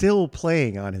was still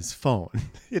playing on his phone.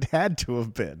 It had to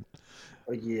have been.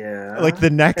 Yeah. Like the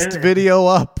next video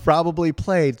up probably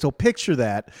played. So picture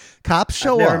that. Cops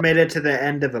show up. I've never made it to the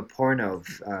end of a porno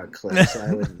clip, so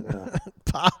I wouldn't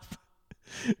Pop.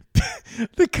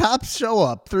 The cops show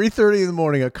up 3:30 in the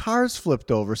morning. A car's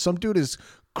flipped over. Some dude is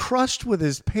crushed with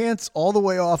his pants all the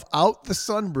way off out the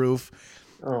sunroof.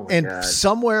 Oh my and God.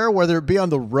 Somewhere, whether it be on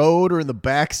the road or in the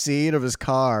back seat of his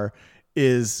car,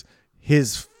 is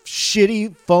his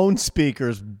shitty phone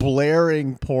speakers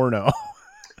blaring porno.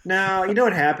 No, you know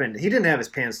what happened? He didn't have his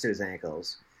pants to his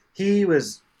ankles. He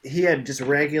had just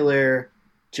regular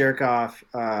jerk off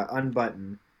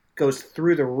unbutton, goes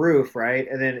through the roof, right?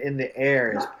 And then in the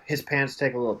air, his pants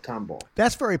take a little tumble.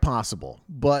 That's very possible,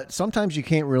 but sometimes you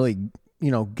can't really,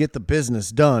 get the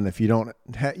business done if you don't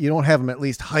have them at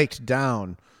least hiked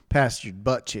down past your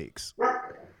butt cheeks.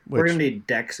 We're gonna need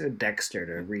Dexter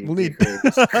to recreate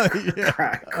this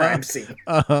crime scene.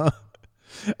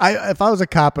 If I was a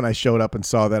cop and I showed up and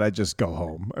saw that, I'd just go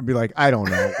home. I'd be like, I don't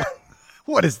know.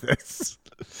 What is this?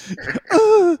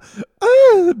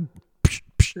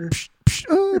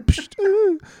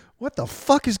 What the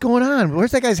fuck is going on?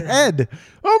 Where's that guy's head?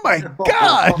 Oh my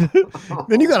God.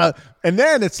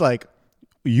 Then it's like,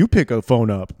 you pick a phone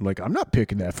up. I'm like, I'm not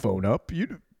picking that phone up.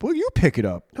 You pick it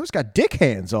up. It's got dick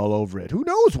hands all over it. Who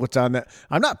knows what's on that?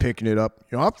 I'm not picking it up.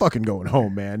 I'm fucking going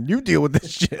home, man. You deal with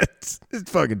this shit. It's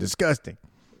fucking disgusting.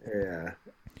 Yeah.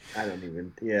 I don't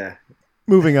even, yeah.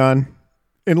 Moving on.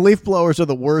 And leaf blowers are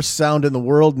the worst sound in the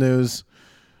world news.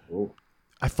 Ooh.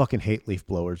 I fucking hate leaf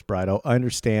blowers, Brido. I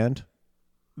understand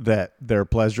that they're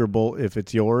pleasurable if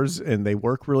it's yours and they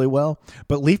work really well.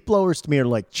 But leaf blowers to me are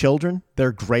like children.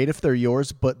 They're great if they're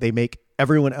yours, but they make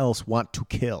everyone else want to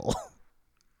kill.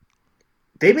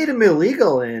 They made them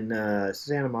illegal in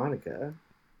Santa Monica.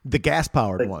 The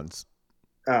gas-powered ones.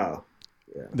 Oh,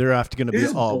 yeah. They're after going to be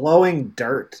all blowing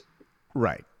dirt.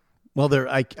 Right. Well,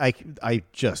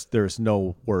 there's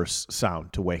no worse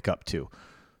sound to wake up to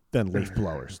than leaf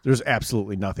blowers. There's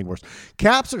absolutely nothing worse.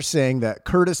 Cops are saying that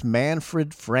Curtis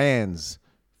Manfred Franz,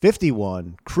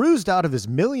 51, cruised out of his $1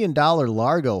 million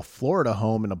Largo, Florida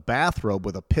home in a bathrobe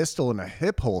with a pistol in a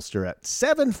hip holster at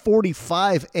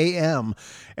 7:45 a.m.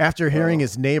 after hearing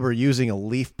his neighbor using a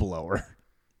leaf blower.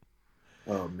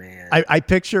 Oh, man. I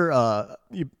picture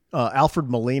Alfred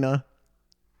Molina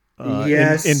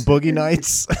yes. in Boogie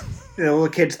Nights. The little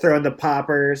kids throwing the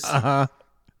poppers. Uh-huh.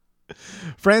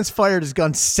 Franz fired his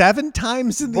gun 7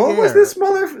 times in the air. What was this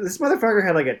motherfucker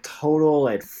had like a total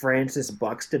like Francis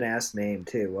Buxton ass name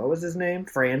too. What was his name?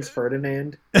 Franz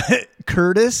Ferdinand?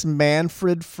 Curtis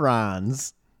Manfred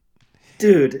Franz.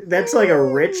 Dude, that's like a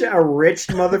rich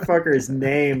motherfucker's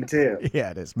name too.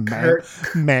 Yeah, it is.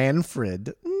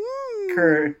 Manfred.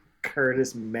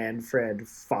 Curtis Manfred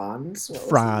Franz.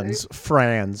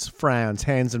 Franz,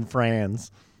 Hans and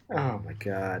Franz. Oh my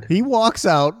God. He walks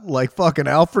out like fucking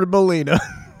Alfred Molina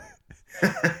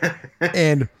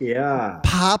and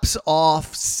pops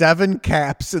off 7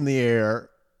 caps in the air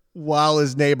while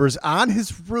his neighbor's on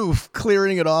his roof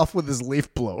clearing it off with his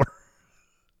leaf blower.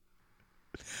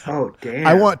 Oh, damn.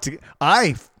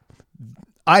 I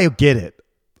get it.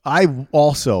 I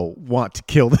also want to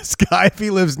kill this guy if he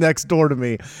lives next door to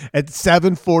me. At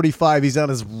 7:45, he's on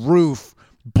his roof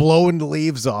blowing the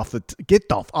leaves off.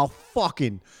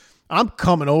 I'm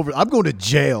coming over. I'm going to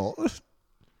jail.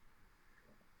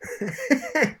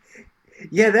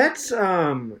 Yeah, that's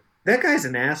that guy's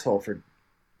an asshole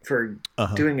for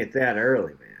doing it that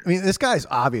early, man. I mean, this guy's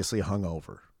obviously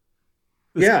hungover.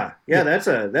 That's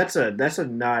a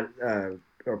not a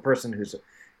person who's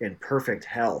in perfect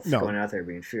health going out there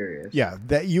being furious. Yeah,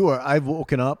 I've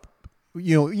woken up.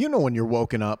 You know when you're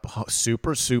woken up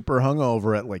super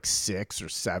hungover at like 6 or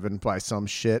 7 by some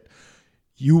shit.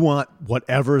 You want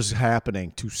whatever's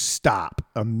happening to stop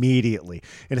immediately.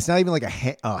 And it's not even like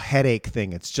a headache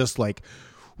thing. It's just like,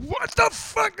 what the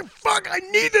fuck? I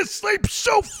need to sleep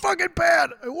so fucking bad.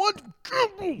 I want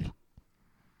to.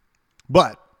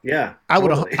 But yeah, I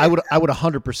totally. would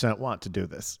 100% want to do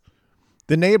this.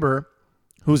 The neighbor,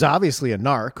 who's obviously a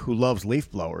narc who loves leaf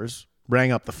blowers,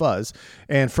 rang up the fuzz,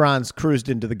 and Franz cruised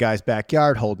into the guy's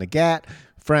backyard holding a gat.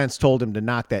 Franz told him to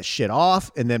knock that shit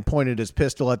off and then pointed his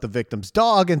pistol at the victim's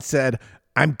dog and said,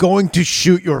 "I'm going to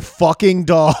shoot your fucking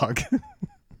dog."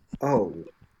 Oh,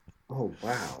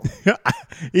 wow.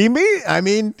 I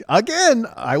mean, again,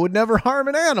 I would never harm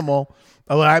an animal.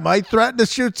 I might threaten to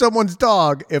shoot someone's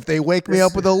dog if they wake me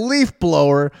up with a leaf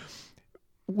blower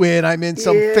when I'm in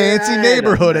some fancy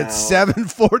neighborhood at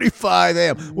 7:45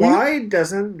 a.m. Why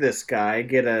doesn't this guy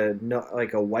get a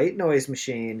white noise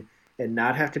machine and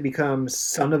not have to become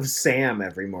Son of Sam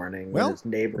every morning when his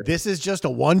neighbor? This is just a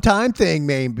one-time thing,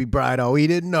 maybe, Brido. He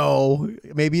didn't know.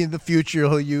 Maybe in the future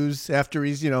he'll use, after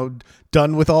he's,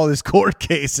 done with all his court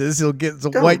cases, he'll get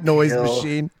the white noise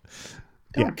machine.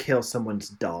 Don't kill someone's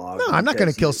dog. No, I'm not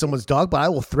going to kill someone's dog, but I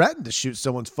will threaten to shoot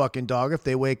someone's fucking dog if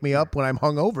they wake me up when I'm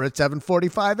hungover at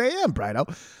 7:45 a.m.,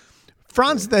 Brido.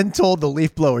 Franz then told the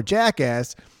leaf blower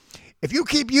jackass, "If you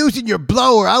keep using your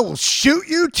blower, I will shoot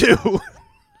you too."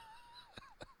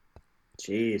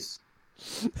 Jeez.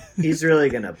 He's really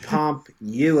going to pump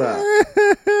you up.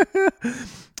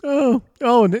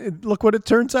 And look what it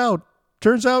turns out.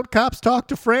 Turns out cops talked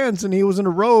to Franz and he was in a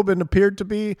robe and appeared to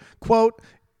be, quote,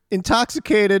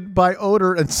 intoxicated by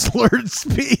odor and slurred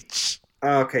speech.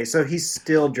 Okay, so he's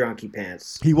still drunky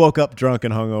pants. He woke up drunk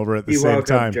and hungover at the same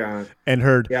time. Up drunk. And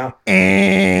heard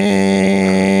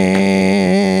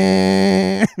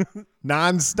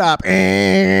nonstop.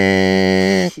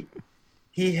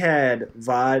 He had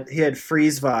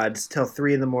freeze vods till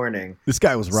 3 a.m. This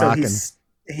guy was rocking. So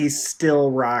he's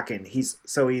still rocking. He's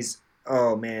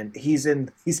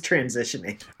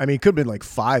transitioning. I mean, it could have been like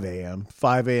 5 a.m.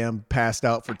 5 a.m. passed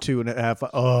out for 2.5.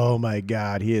 Oh my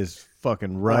God, he is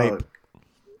fucking ripe.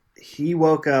 He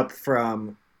woke up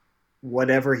from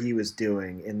whatever he was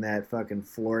doing in that fucking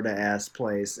Florida ass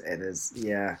place and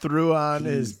threw on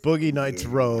his Boogie Nights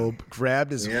robe,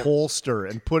 grabbed his holster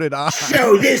and put it on.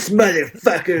 Show this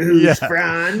motherfucker who's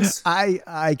Franz.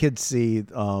 I could see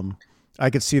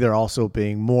there also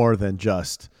being more than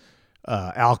just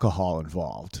alcohol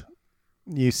involved.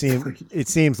 It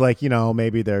seems like,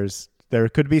 maybe there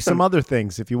could be some other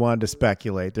things. If you wanted to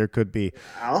speculate, there could be.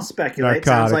 I'll speculate.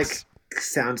 Narcotics.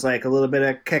 Sounds like a little bit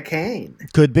of cocaine.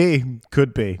 Could be.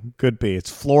 It's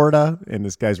Florida, and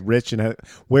this guy's rich and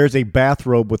wears a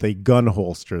bathrobe with a gun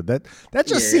holster. That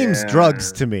just seems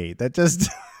drugs to me. That just.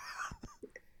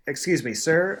 Excuse me,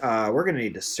 sir. We're going to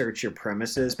need to search your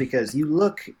premises because you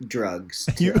look drugs.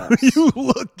 You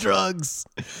look drugs.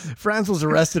 Franz was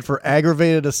arrested for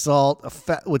aggravated assault,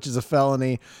 which is a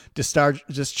felony,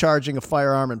 discharging a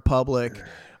firearm in public.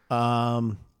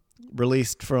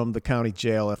 Released from the county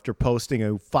jail after posting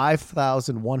a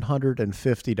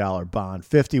 $5,150 bond,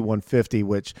 $5,150,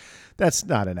 which that's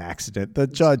not an accident. The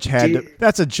judge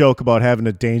that's a joke about having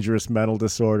a dangerous mental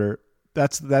disorder.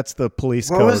 That's the police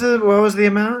code. What was the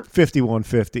amount?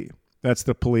 $5,150. That's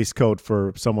the police code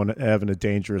for someone having a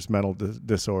dangerous mental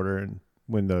disorder. And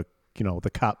when the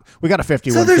cop, we got a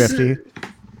 $5,150. So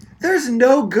there's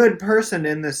no good person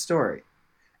in this story.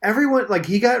 Everyone,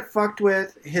 he got fucked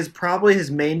with. His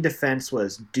main defense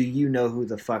was, "Do you know who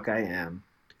the fuck I am?"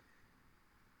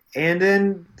 And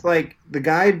then, the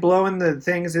guy blowing the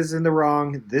things is in the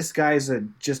wrong. This guy's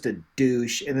just a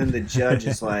douche. And then the judge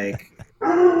is like,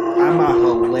 "I'm a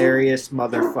hilarious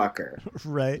motherfucker."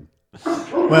 Right.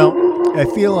 Well, I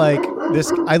feel like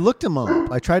this. I looked him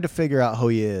up. I tried to figure out who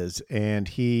he is, and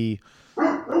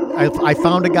I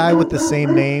found a guy with the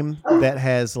same name that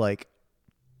has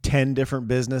 10 different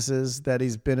businesses that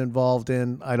he's been involved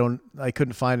in. I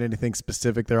couldn't find anything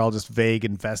specific. They're all just vague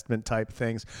investment type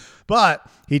things. But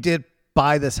he did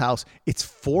buy this house. It's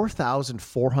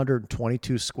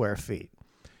 4,422 square feet.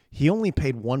 He only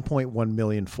paid $1.1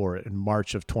 million for it in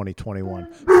March of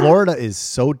 2021. Florida is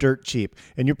so dirt cheap.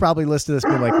 And you're probably listening to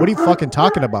this being like, what are you fucking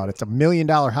talking about? It's $1 million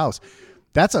house.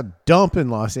 That's a dump in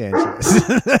Los Angeles.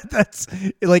 That's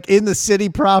in the city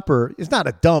proper. It's not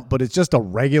a dump, but it's just a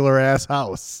regular ass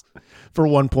house for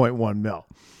 1.1 mil.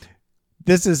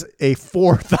 This is a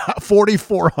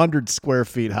 4,400 square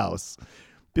feet house.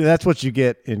 That's what you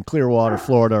get in Clearwater,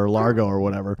 Florida, or Largo, or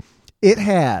whatever. It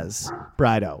has,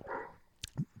 Brido,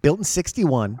 built in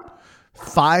 1961,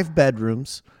 5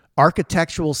 bedrooms,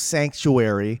 architectural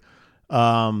sanctuary,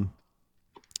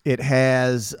 It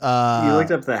has. You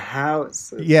looked up the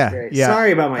house. That's Yeah, great. yeah.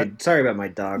 Sorry about my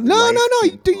dog. No. Life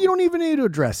You being don't even need to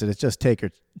address it. It's just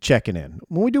checking in.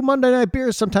 When we do Monday Night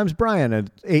Beers, sometimes Brian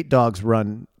and 8 dogs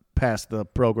run past the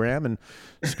program and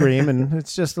scream, and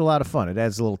it's just a lot of fun. It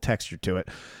adds a little texture to it.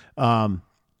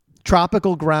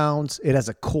 Tropical grounds. It has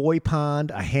a koi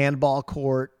pond, a handball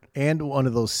court, and one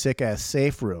of those sick-ass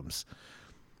safe rooms.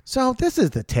 So this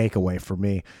is the takeaway for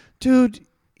me. Dude,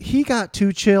 he got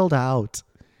too chilled out.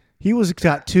 He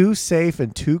got too safe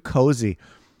and too cozy.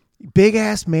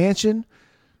 Big-ass mansion,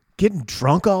 getting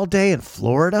drunk all day in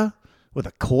Florida with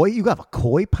a koi. You have a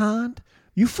koi pond?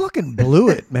 You fucking blew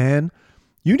it, man.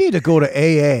 You need to go to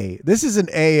AA. This is an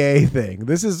AA thing.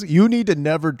 You need to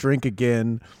never drink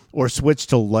again or switch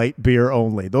to light beer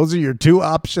only. Those are your 2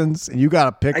 options, and you got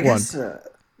to pick I one. guess,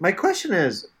 my question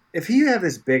is, if you have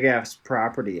this big ass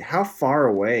property, how far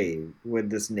away would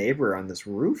this neighbor on this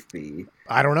roof be?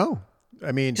 I don't know.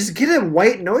 I mean, just get a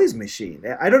white noise machine.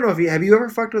 I don't know if have you ever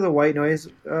fucked with a white noise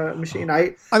machine?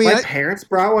 My parents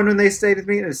brought one when they stayed with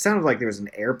me, and it sounded like there was an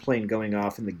airplane going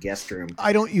off in the guest room.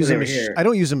 I don't use I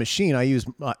don't use a machine. I use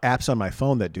apps on my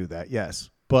phone that do that. Yes,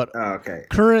 but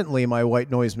currently my white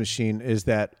noise machine is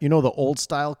that the old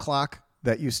style clock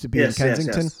that used to be in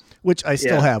Kensington, which I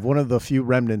still have. One of the few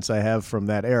remnants I have from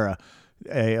that era.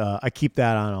 I keep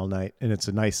that on all night, and it's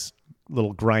a nice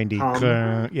little grindy.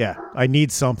 I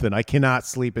need something. I cannot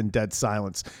sleep in dead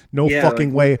silence. No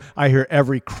fucking way. I hear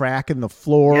every crack in the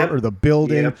floor or the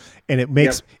building, and it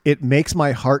makes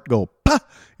my heart go pah,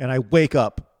 and I wake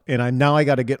up, and I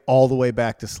got to get all the way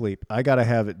back to sleep. I got to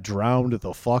have it drowned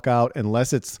the fuck out,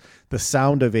 unless it's the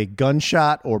sound of a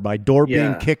gunshot or my door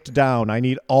being kicked down. I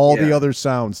need all the other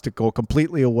sounds to go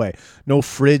completely away. No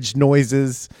fridge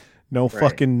noises, no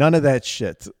fucking none of that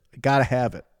shit. Got to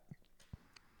have it.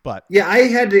 But I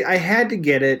had to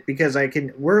get it because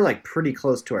we're like pretty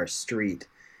close to our street,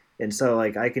 and so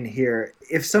like I can hear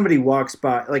if somebody walks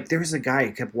by. Like there was a guy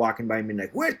who kept walking by me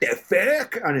like, "What the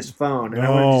fuck?" on his phone, and I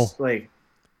was just like,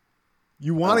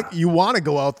 "You want to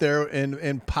go out there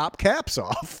and pop caps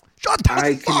off? Shut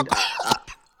the fuck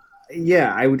up!"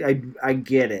 Yeah, I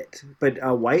get it, but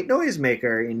a white noise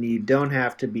maker, and you don't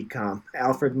have to become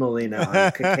Alfred Molina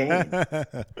on cocaine.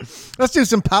 Let's do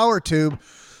some power tube,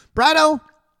 Brado.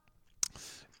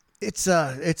 It's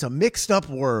a mixed up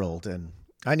world, and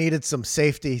I needed some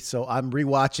safety, so I'm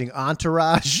rewatching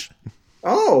Entourage.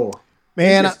 Oh,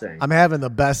 man, I'm having the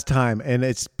best time, and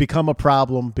it's become a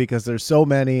problem because there's so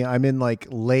many. I'm in like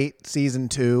late season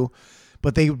 2,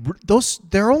 but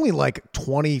they're only like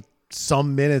 20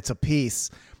 some minutes a piece.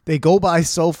 They go by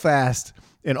so fast,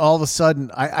 and all of a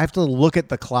sudden I have to look at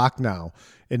the clock now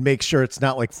and make sure it's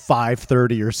not like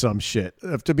 5:30 or some shit. I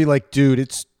have to be like, dude,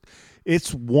 it's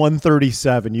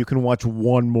 1:37. You can watch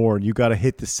one more, and you got to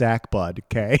hit the sack, bud.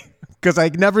 Okay, because I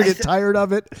never get tired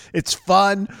of it. It's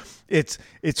fun. It's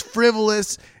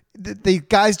frivolous. The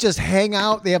guys just hang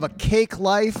out. They have a cake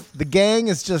life. The gang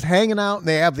is just hanging out, and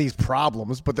they have these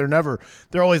problems, but they're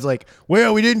always like,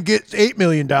 well, we didn't get $8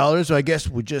 million, so I guess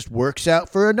it just works out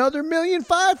for another $1.5 million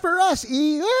for us.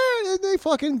 And they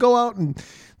fucking go out, and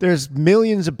there's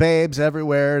millions of babes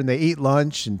everywhere, and they eat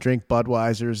lunch and drink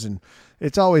Budweisers, and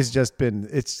it's always just been,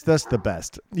 it's just the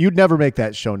best. You'd never make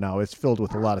that show now. It's filled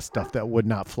with a lot of stuff that would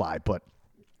not fly, but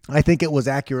I think it was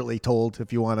accurately told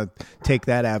if you want to take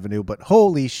that avenue. But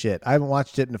holy shit, I haven't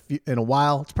watched it in a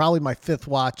while. It's probably my 5th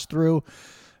watch through.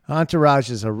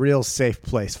 Entourage is a real safe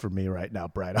place for me right now,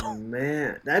 Brido. Oh,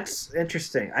 man, that's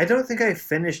interesting. I don't think I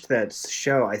finished that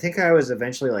show. I think I was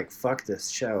eventually like, fuck this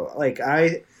show. Like,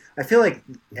 I feel like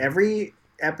every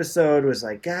episode was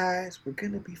like, guys, we're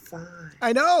going to be fine.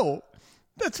 I know.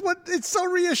 It's so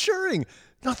reassuring.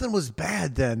 Nothing was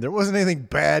bad then. There wasn't anything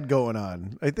bad going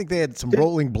on. I think they had some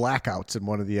rolling blackouts in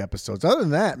one of the episodes. Other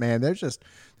than that, man, they're just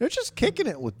kicking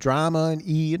it with drama and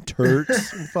E and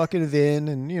Turts and fucking Vin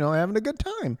and having a good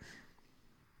time.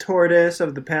 Tortoise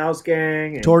of the Pals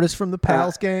Gang. Tortoise from the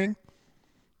Pals Gang.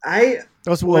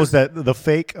 What was that? The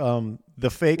fake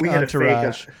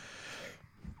Entourage.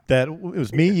 That it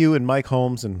was me, you, and Mike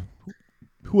Holmes and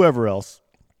whoever else.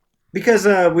 Because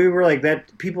we were like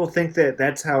that. People think that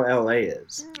that's how LA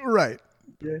is, right?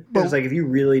 It was like if you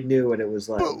really knew what it was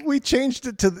like. But we changed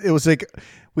it to. It was like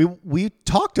we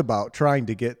talked about trying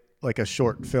to get like a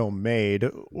short film made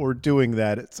or doing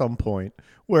that at some point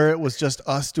where it was just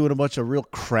us doing a bunch of real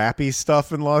crappy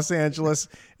stuff in Los Angeles,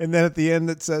 and then at the end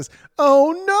it says,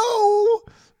 "Oh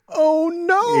no,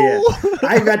 Yeah.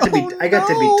 I got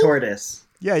to be Tortoise.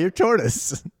 Yeah, you're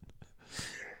Tortoise.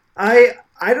 I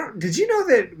don't. Did you know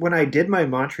that when I did my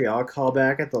Montreal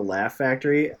callback at the Laugh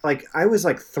Factory, like I was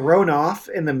like thrown off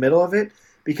in the middle of it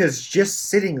because just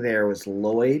sitting there was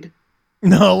Lloyd.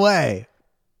 No way.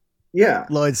 Yeah.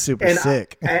 Lloyd's super And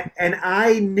sick. and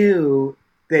I knew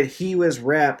that he was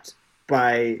repped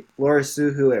by Laura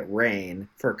Suhu at Rain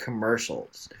for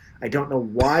commercials. I don't know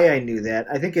why I knew that.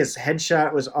 I think his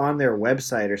headshot was on their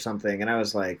website or something, and I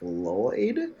was like,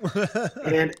 Lloyd?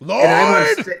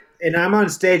 Lloyd! And I'm on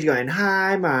stage going,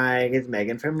 "Hi, Mike, it's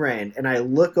Megan from Rain." And I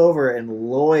look over, and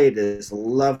Lloyd is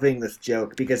loving this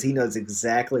joke because he knows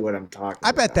exactly what I'm talking about.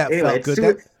 I bet that felt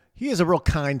good. He has a real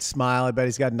kind smile. I bet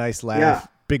he's got a nice laugh. Yeah.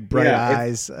 Big bright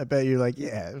eyes. I bet you're like,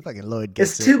 yeah, fucking Lloyd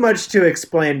gets It's too much to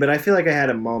explain, but I feel like I had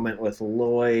a moment with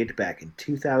Lloyd back in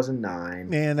 2009.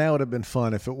 Man, that would have been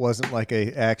fun if it wasn't like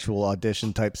a actual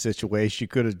audition type situation. You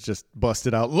could have just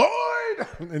busted out Lloyd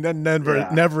and then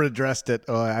never addressed it.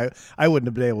 Oh, I wouldn't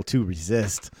have been able to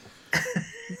resist.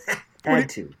 Had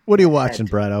to. What are you watching,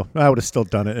 Brado? I would have still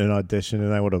done it in an audition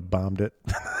and I would have bombed it.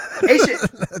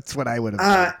 That's what I would have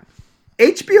done.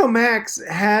 HBO Max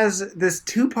has this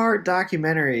 2-part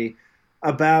documentary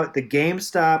about the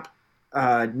GameStop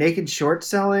naked short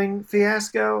selling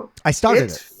fiasco. I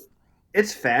started it.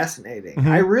 It's fascinating. Mm-hmm.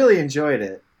 I really enjoyed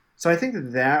it. So I think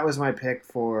that was my pick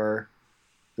for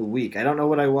the week. I don't know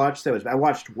what I watched. I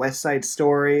watched West Side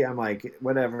Story. I'm like,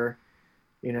 whatever.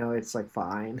 It's like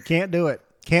fine. Can't do it.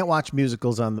 Can't watch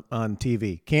musicals on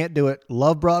TV. Can't do it.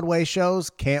 Love Broadway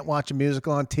shows. Can't watch a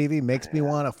musical on TV. Makes me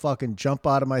want to fucking jump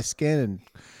out of my skin and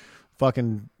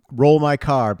fucking roll my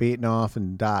car, beating off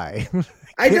and die.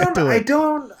 I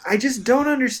just don't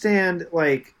understand.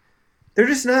 Like, they're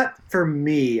just not for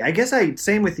me. I guess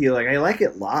same with you. Like, I like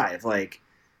it live. Like,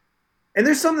 and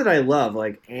there's some that I love,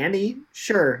 like Annie.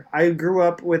 Sure, I grew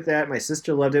up with that. My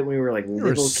sister loved it when we were like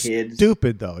little kids.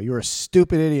 Stupid though. You were a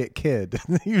stupid idiot kid.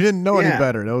 You didn't know any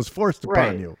better. That was forced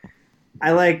upon you.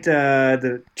 I liked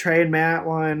the Trey and Matt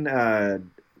one,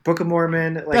 Book of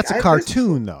Mormon. Like, that's a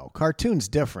cartoon though. Cartoon's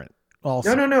different.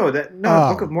 Also, no.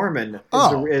 Book of Mormon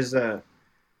is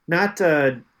not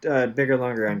Bigger,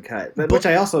 Longer, Uncut, but which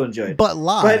I also enjoyed. But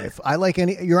live, I like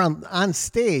you're on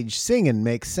stage singing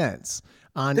makes sense.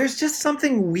 There's just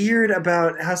something weird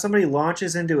about how somebody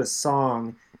launches into a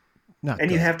song,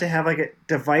 you have to have like a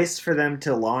device for them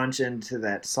to launch into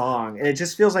that song. And it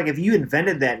just feels like if you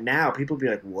invented that now, people would be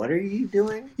like, "What are you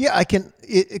doing?" Yeah,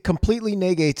 it completely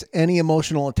negates any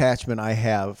emotional attachment I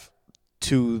have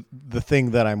to the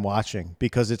thing that I'm watching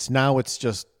because it's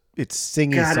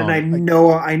singing. God, song. And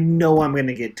I know I'm going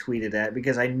to get tweeted at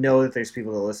because I know that there's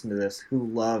people that listen to this who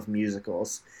love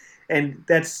musicals. And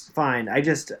that's fine.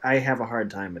 I have a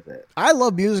hard time with it. I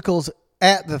love musicals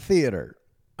at the theater.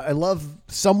 I love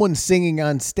someone singing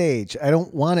on stage. I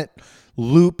don't want it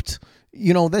looped.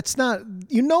 That's not,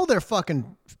 they're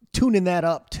fucking tuning that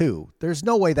up too. There's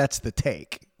no way that's the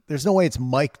take. There's no way it's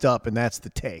mic'd up and that's the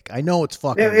take. I know it's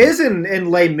fucking. It is in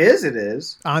Les Mis. It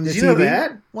is. On the TV? Did you know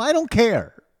that? Well, I don't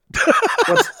care.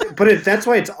 But that's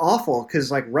why it's awful because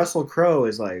like Russell Crowe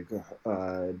is like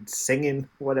singing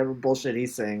whatever bullshit he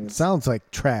sings. Sounds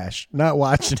like trash. Not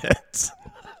watching it.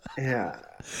 Yeah,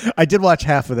 I did watch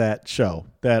half of that show.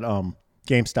 That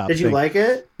GameStop. Did you thing. like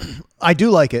it? I do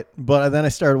like it, but then I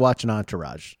started watching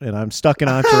Entourage, and I'm stuck in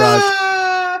Entourage.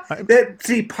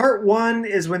 Part 1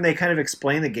 is when they kind of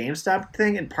explain the GameStop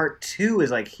thing, and part 2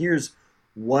 is like here's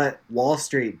what Wall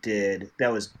Street did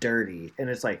that was dirty, and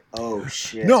it's like, oh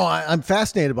shit. No, I'm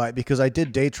fascinated by it because I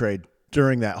did day trade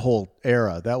during that whole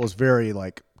era. That was very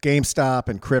like GameStop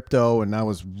and crypto, and I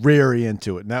was very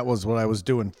into it, and that was what I was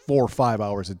doing 4 or 5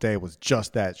 hours a day was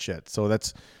just that shit. So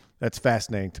that's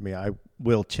fascinating to me. I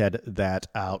will check that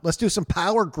out. Let's do some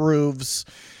power grooves.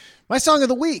 My song of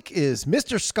the week is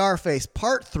Mr. Scarface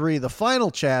Part 3, the final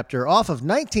chapter off of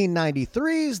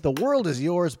 1993's The World Is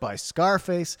Yours by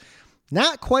Scarface.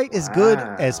 Not quite as good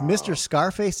as Mr.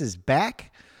 Scarface is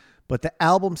Back, but the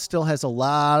album still has a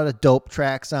lot of dope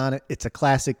tracks on it. It's a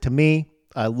classic to me.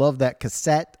 I love that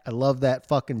cassette. I love that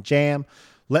fucking jam.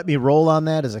 Let Me Roll on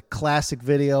that is a classic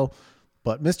video.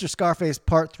 But Mr. Scarface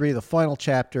Part 3, the final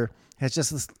chapter, has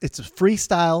just this, it's a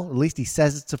freestyle. At least he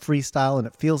says it's a freestyle, and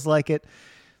it feels like it.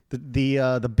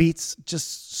 The beats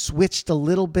just switched a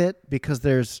little bit because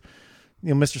there's,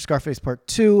 Mr. Scarface Part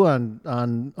 2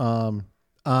 on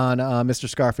Mr.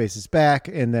 Scarface is Back,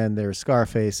 and then there's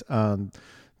Scarface on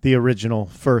the original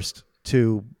first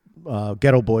 2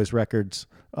 Ghetto Boys records,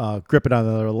 Grip It on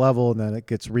Another Level, and then it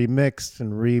gets remixed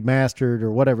and remastered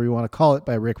or whatever you want to call it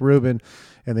by Rick Rubin,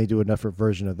 and they do a different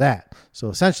version of that. So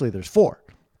essentially there's 4.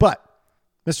 But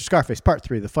Mr. Scarface Part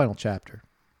 3, the final chapter,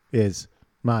 is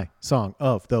my song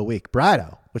of the week.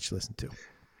 Brado, what you listen to?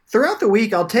 Throughout the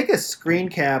week, I'll take a screen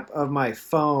cap of my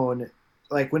phone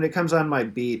like when it comes on my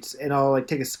beats, and I'll like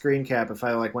take a screen cap if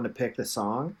I like want to pick the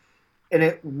song. And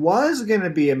it was gonna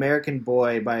be "American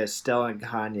Boy" by Estelle and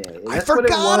Kanye. And I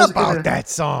forgot about that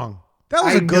song. That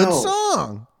was a good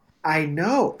song. I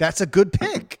know. That's a good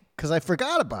pick because I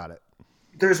forgot about it.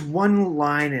 There's one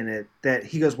line in it that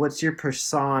he goes, "What's your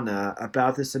persona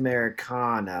about this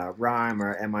Americana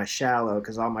rhymer? Am I shallow?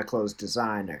 Because all my clothes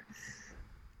designer."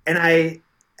 And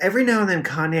every now and then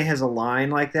Kanye has a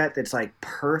line like that that's like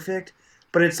perfect,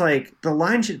 but it's like the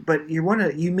line should. But you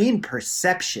mean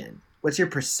perception. What's your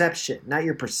perception, not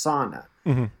your persona?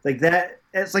 Mm-hmm. Like that.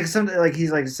 It's like something like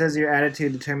he's like, it says your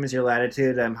attitude determines your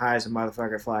latitude. I'm high as a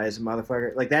motherfucker, fly as a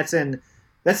motherfucker. Like that's in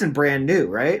Brand New,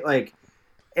 right? Like,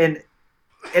 and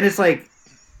it's like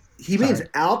he means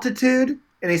altitude,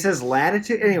 and he says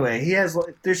latitude. Anyway,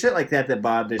 there's shit like that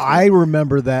bothers me. I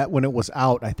remember that when it was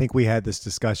out. I think we had this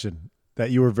discussion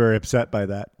that you were very upset by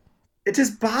that. It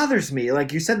just bothers me.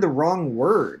 Like you said the wrong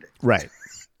word, right?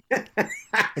 I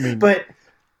mean, but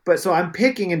so I'm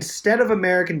picking instead of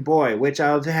American Boy, which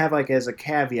I'll have like as a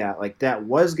caveat, like that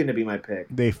was going to be my pick.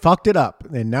 They fucked it up,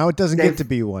 and now it doesn't get to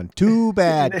be one. Too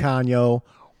bad, Kanye.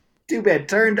 Too bad.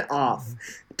 Turned off.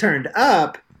 Turned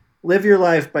up. "Live Your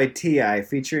Life" by T.I.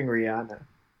 featuring Rihanna.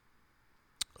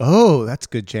 Oh, that's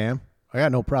good jam. I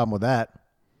got no problem with that.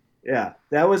 Yeah,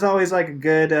 that was always like a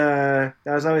good. That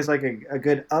was always like a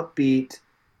good upbeat.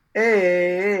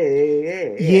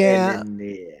 Hey, yeah.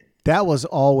 That was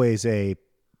always a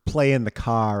play in the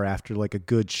car after like a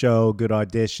good show, good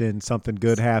audition, something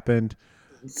good happened.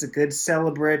 It's a good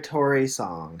celebratory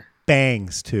song.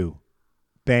 Bangs too.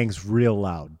 Bangs real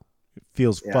loud. It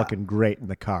feels fucking great in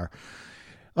the car.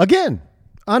 Again,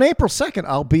 on April 2nd,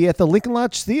 I'll be at the Lincoln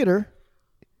Lodge Theater.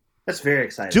 That's very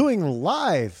exciting. Doing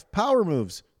live Power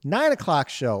Moves, 9:00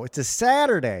 show. It's a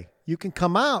Saturday. You can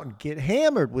come out and get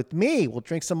hammered with me. We'll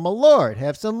drink some Malort,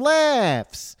 have some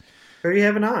laughs. Who are you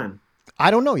having on? I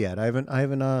don't know yet. I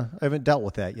haven't dealt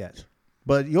with that yet.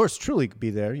 But yours truly could be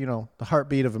there. You know, the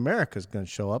heartbeat of America is going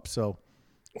to show up. So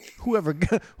whoever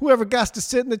got to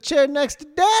sit in the chair next to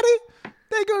Daddy,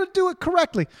 they're going to do it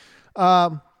correctly.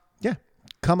 Yeah,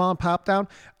 come on, pop down.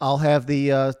 I'll have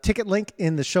the ticket link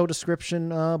in the show description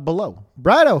below.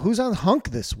 Brido, who's on Hunk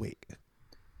this week?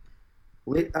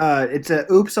 It's a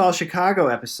Oops All Chicago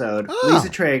episode. Oh, Lisa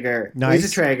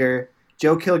Traeger,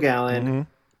 Joe Kilgallen,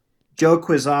 Joe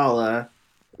Quizala,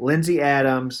 Lindsay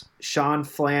Adams, Sean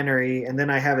Flannery, and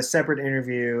then I have a separate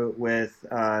interview with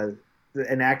an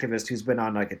activist who's been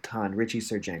on like a ton, Richie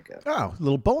Sergenko. Oh,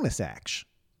 little bonus action.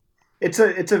 It's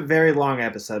a very long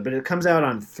episode, but it comes out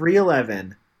on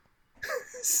 3/11.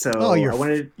 So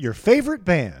your favorite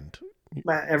band.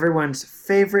 Everyone's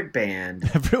favorite band.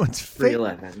 Everyone's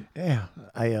 3/11. Yeah,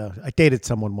 I dated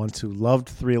someone once who loved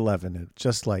 3/11. It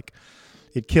just like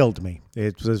it killed me.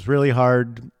 It was really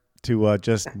hard to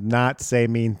just not say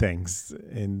mean things.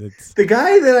 And it's the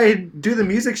guy that I do the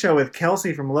music show with,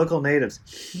 Kelsey from Local Natives,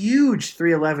 huge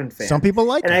 3/11 fan. Some people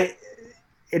like it.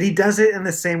 And he does it in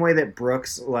the same way that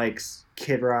Brooks likes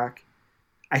Kid Rock,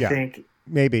 I think.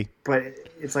 Maybe. But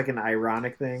it's like an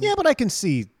ironic thing. Yeah, but I can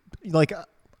see, like,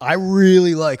 I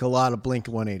really like a lot of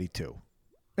Blink-182.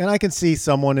 And I can see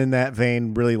someone in that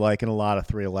vein really liking a lot of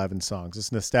 311 songs.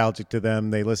 It's nostalgic to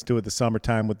them. They listen to it the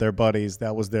summertime with their buddies.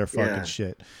 That was their fucking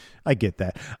shit. I get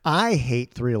that. I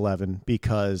hate 311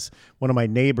 because one of my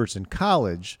neighbors in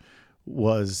college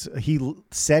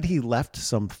said he left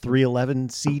some 311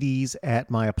 CDs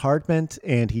at my apartment,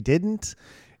 and he didn't.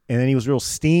 And then he was real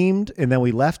steamed. And then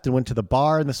we left and went to the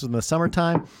bar, and this was in the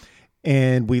summertime.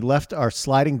 And we left our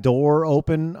sliding door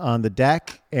open on the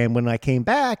deck. And when I came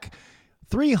back,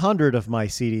 300 of my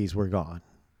CDs were gone.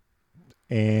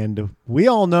 And we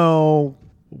all know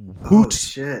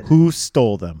who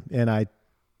stole them. And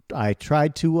I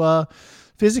tried to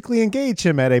physically engage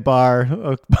him at a bar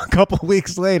a couple of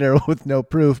weeks later with no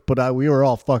proof, but we were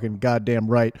all fucking goddamn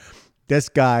right. This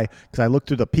guy, because I looked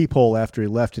through the peephole after he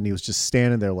left, and he was just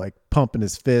standing there like pumping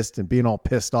his fist and being all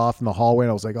pissed off in the hallway. And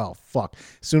I was like, oh, fuck.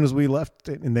 As soon as we left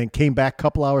and then came back a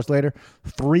couple hours later,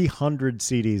 300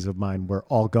 CDs of mine were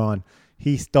all gone.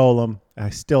 He stole them.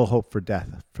 I still hope for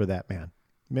death for that man.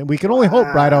 I mean, we can only hope,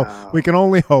 Brido. We can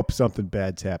only hope something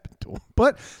bad's happened to him.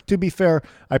 But to be fair,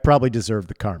 I probably deserve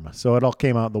the karma. So it all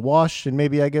came out in the wash, and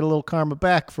maybe I get a little karma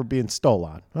back for being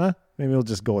stolen. Huh? Maybe we'll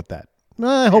just go with that.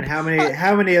 I hope. How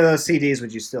many of those CDs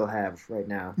would you still have right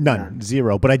now? None.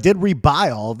 Zero. But I did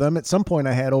rebuy all of them. At some point,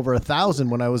 I had over 1,000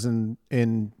 when I was in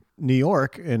New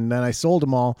York, and then I sold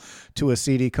them all to a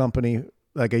CD company,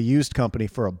 like a used company,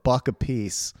 for $1 a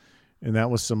piece. And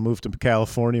that was some move to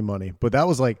California money. But that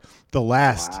was like the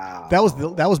last. Wow.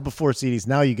 That was before CDs.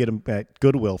 Now you get them at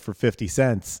Goodwill for 50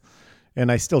 cents.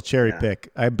 and I still cherry Yeah. pick.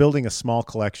 I'm building a small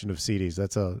collection of CDs.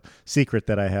 That's a secret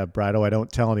that I have, Brado. I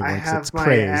don't tell anyone. I 'cause have it's my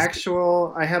crazed.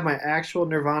 actual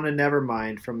Nirvana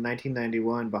Nevermind from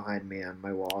 1991 behind me on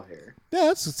my wall here.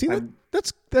 Yeah, that's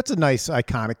a nice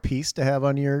iconic piece to have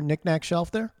on your knickknack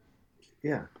shelf there.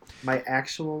 Yeah, my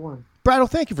actual one. Brado,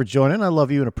 thank you for joining. I love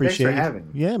you and appreciate Thanks for you. having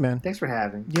me. Yeah, man. Thanks for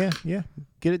having. Yeah.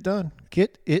 Get it done.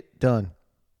 Get it done.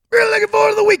 Really looking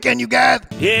forward to the weekend, you guys.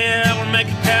 Yeah, we're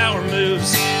making power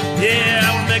moves.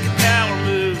 Yeah, we're making power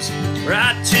moves.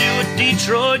 Right to a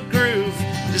Detroit groove.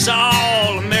 Just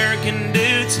all American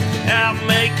dudes out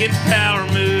making power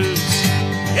moves.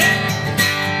 Yeah.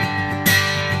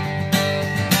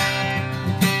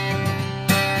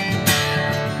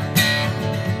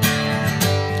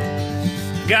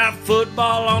 Got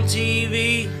football on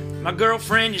TV. My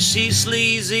girlfriend, yeah, she's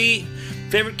sleazy.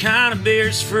 Favorite kind of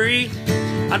beer's free.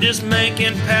 I'm just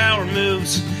making power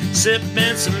moves.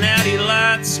 Sipping some natty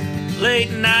lights.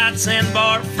 Late nights and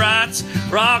bar frights.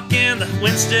 Rocking the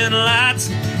Winston lights.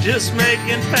 Just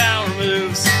making power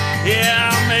moves. Yeah,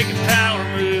 I'm making power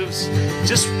moves.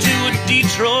 Just to a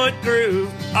Detroit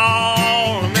groove.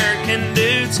 All American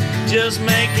dudes. Just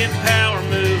making power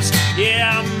moves.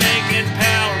 Yeah, I'm making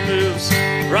power moves.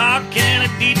 Rocking a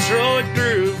Detroit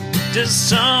groove. Just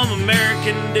some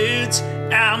American dudes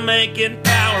out making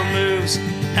power moves.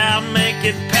 Out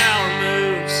making power moves.